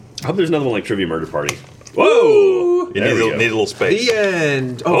know. I hope there's another one like Trivia Murder Party. Whoa! You There need, we go. need a little space. The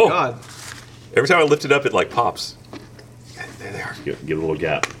end. Oh, Oh. God. Every time I lift it up, it like pops. Give it a little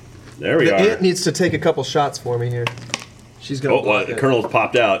gap. There we The are. ant needs to take a couple shots for me here. She's gonna. Oh, block the it. kernel's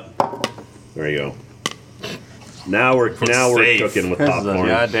popped out. There you go. Now we're safe. cooking with This is a popcorn.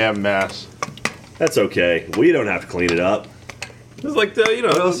 goddamn mess. That's okay. We don't have to clean it up. It's like the,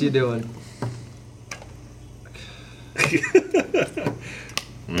 What else are you doing?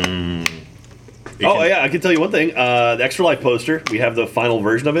 Oh yeah, I can tell you one thing. The Extra Life poster. We have the final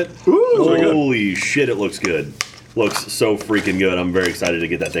version of it. Holy shit! It looks good. Looks so freaking good. I'm very excited to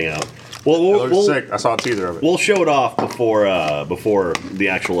get that thing out. Well, It looks sick. I saw a teaser of it. we'll show it off before the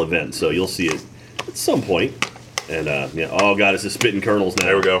actual event, so you'll see it at some point. And yeah, oh god, it's just spitting kernels now.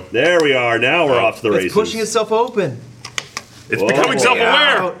 There we go. There we are. Now we're off to the races. It's pushing itself open. It's Whoa. becoming self-aware.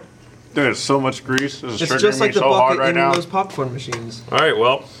 Out. There's so much grease. This is It's triggering just like me the so hard bucket right in now. those popcorn machines. All right,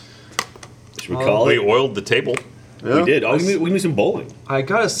 well, Should we call we it? oiled the table. We did. Oh, we can do some bowling. I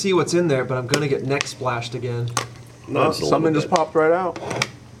gotta see what's in there, but I'm gonna get neck splashed again. No, just a little Something bit. just popped right out.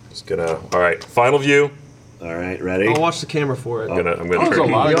 Just gonna. All right, final view. All right, ready? I'll watch the camera for it. I'm gonna That was a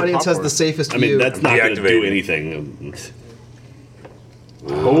turn. lot. The Good audience has popcorn. the safest I mean, view. that's not going to do Deactivated. anything.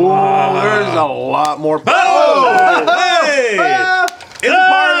 Oh, there's a lot more. Oh, hey! It's a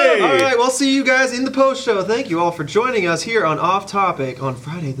party! All right, we'll see you guys in the post show. Thank you all for joining us here on Off Topic on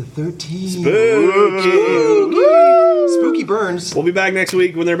Friday the 13th. Spooky burns. We'll be back next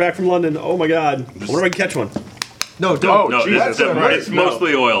week when they're back from London. Oh my god. I wonder if I can catch one. No, don't. No, Jesus, it's right.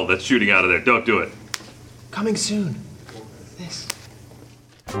 mostly oil that's shooting out of there. Don't do it. Coming soon. This.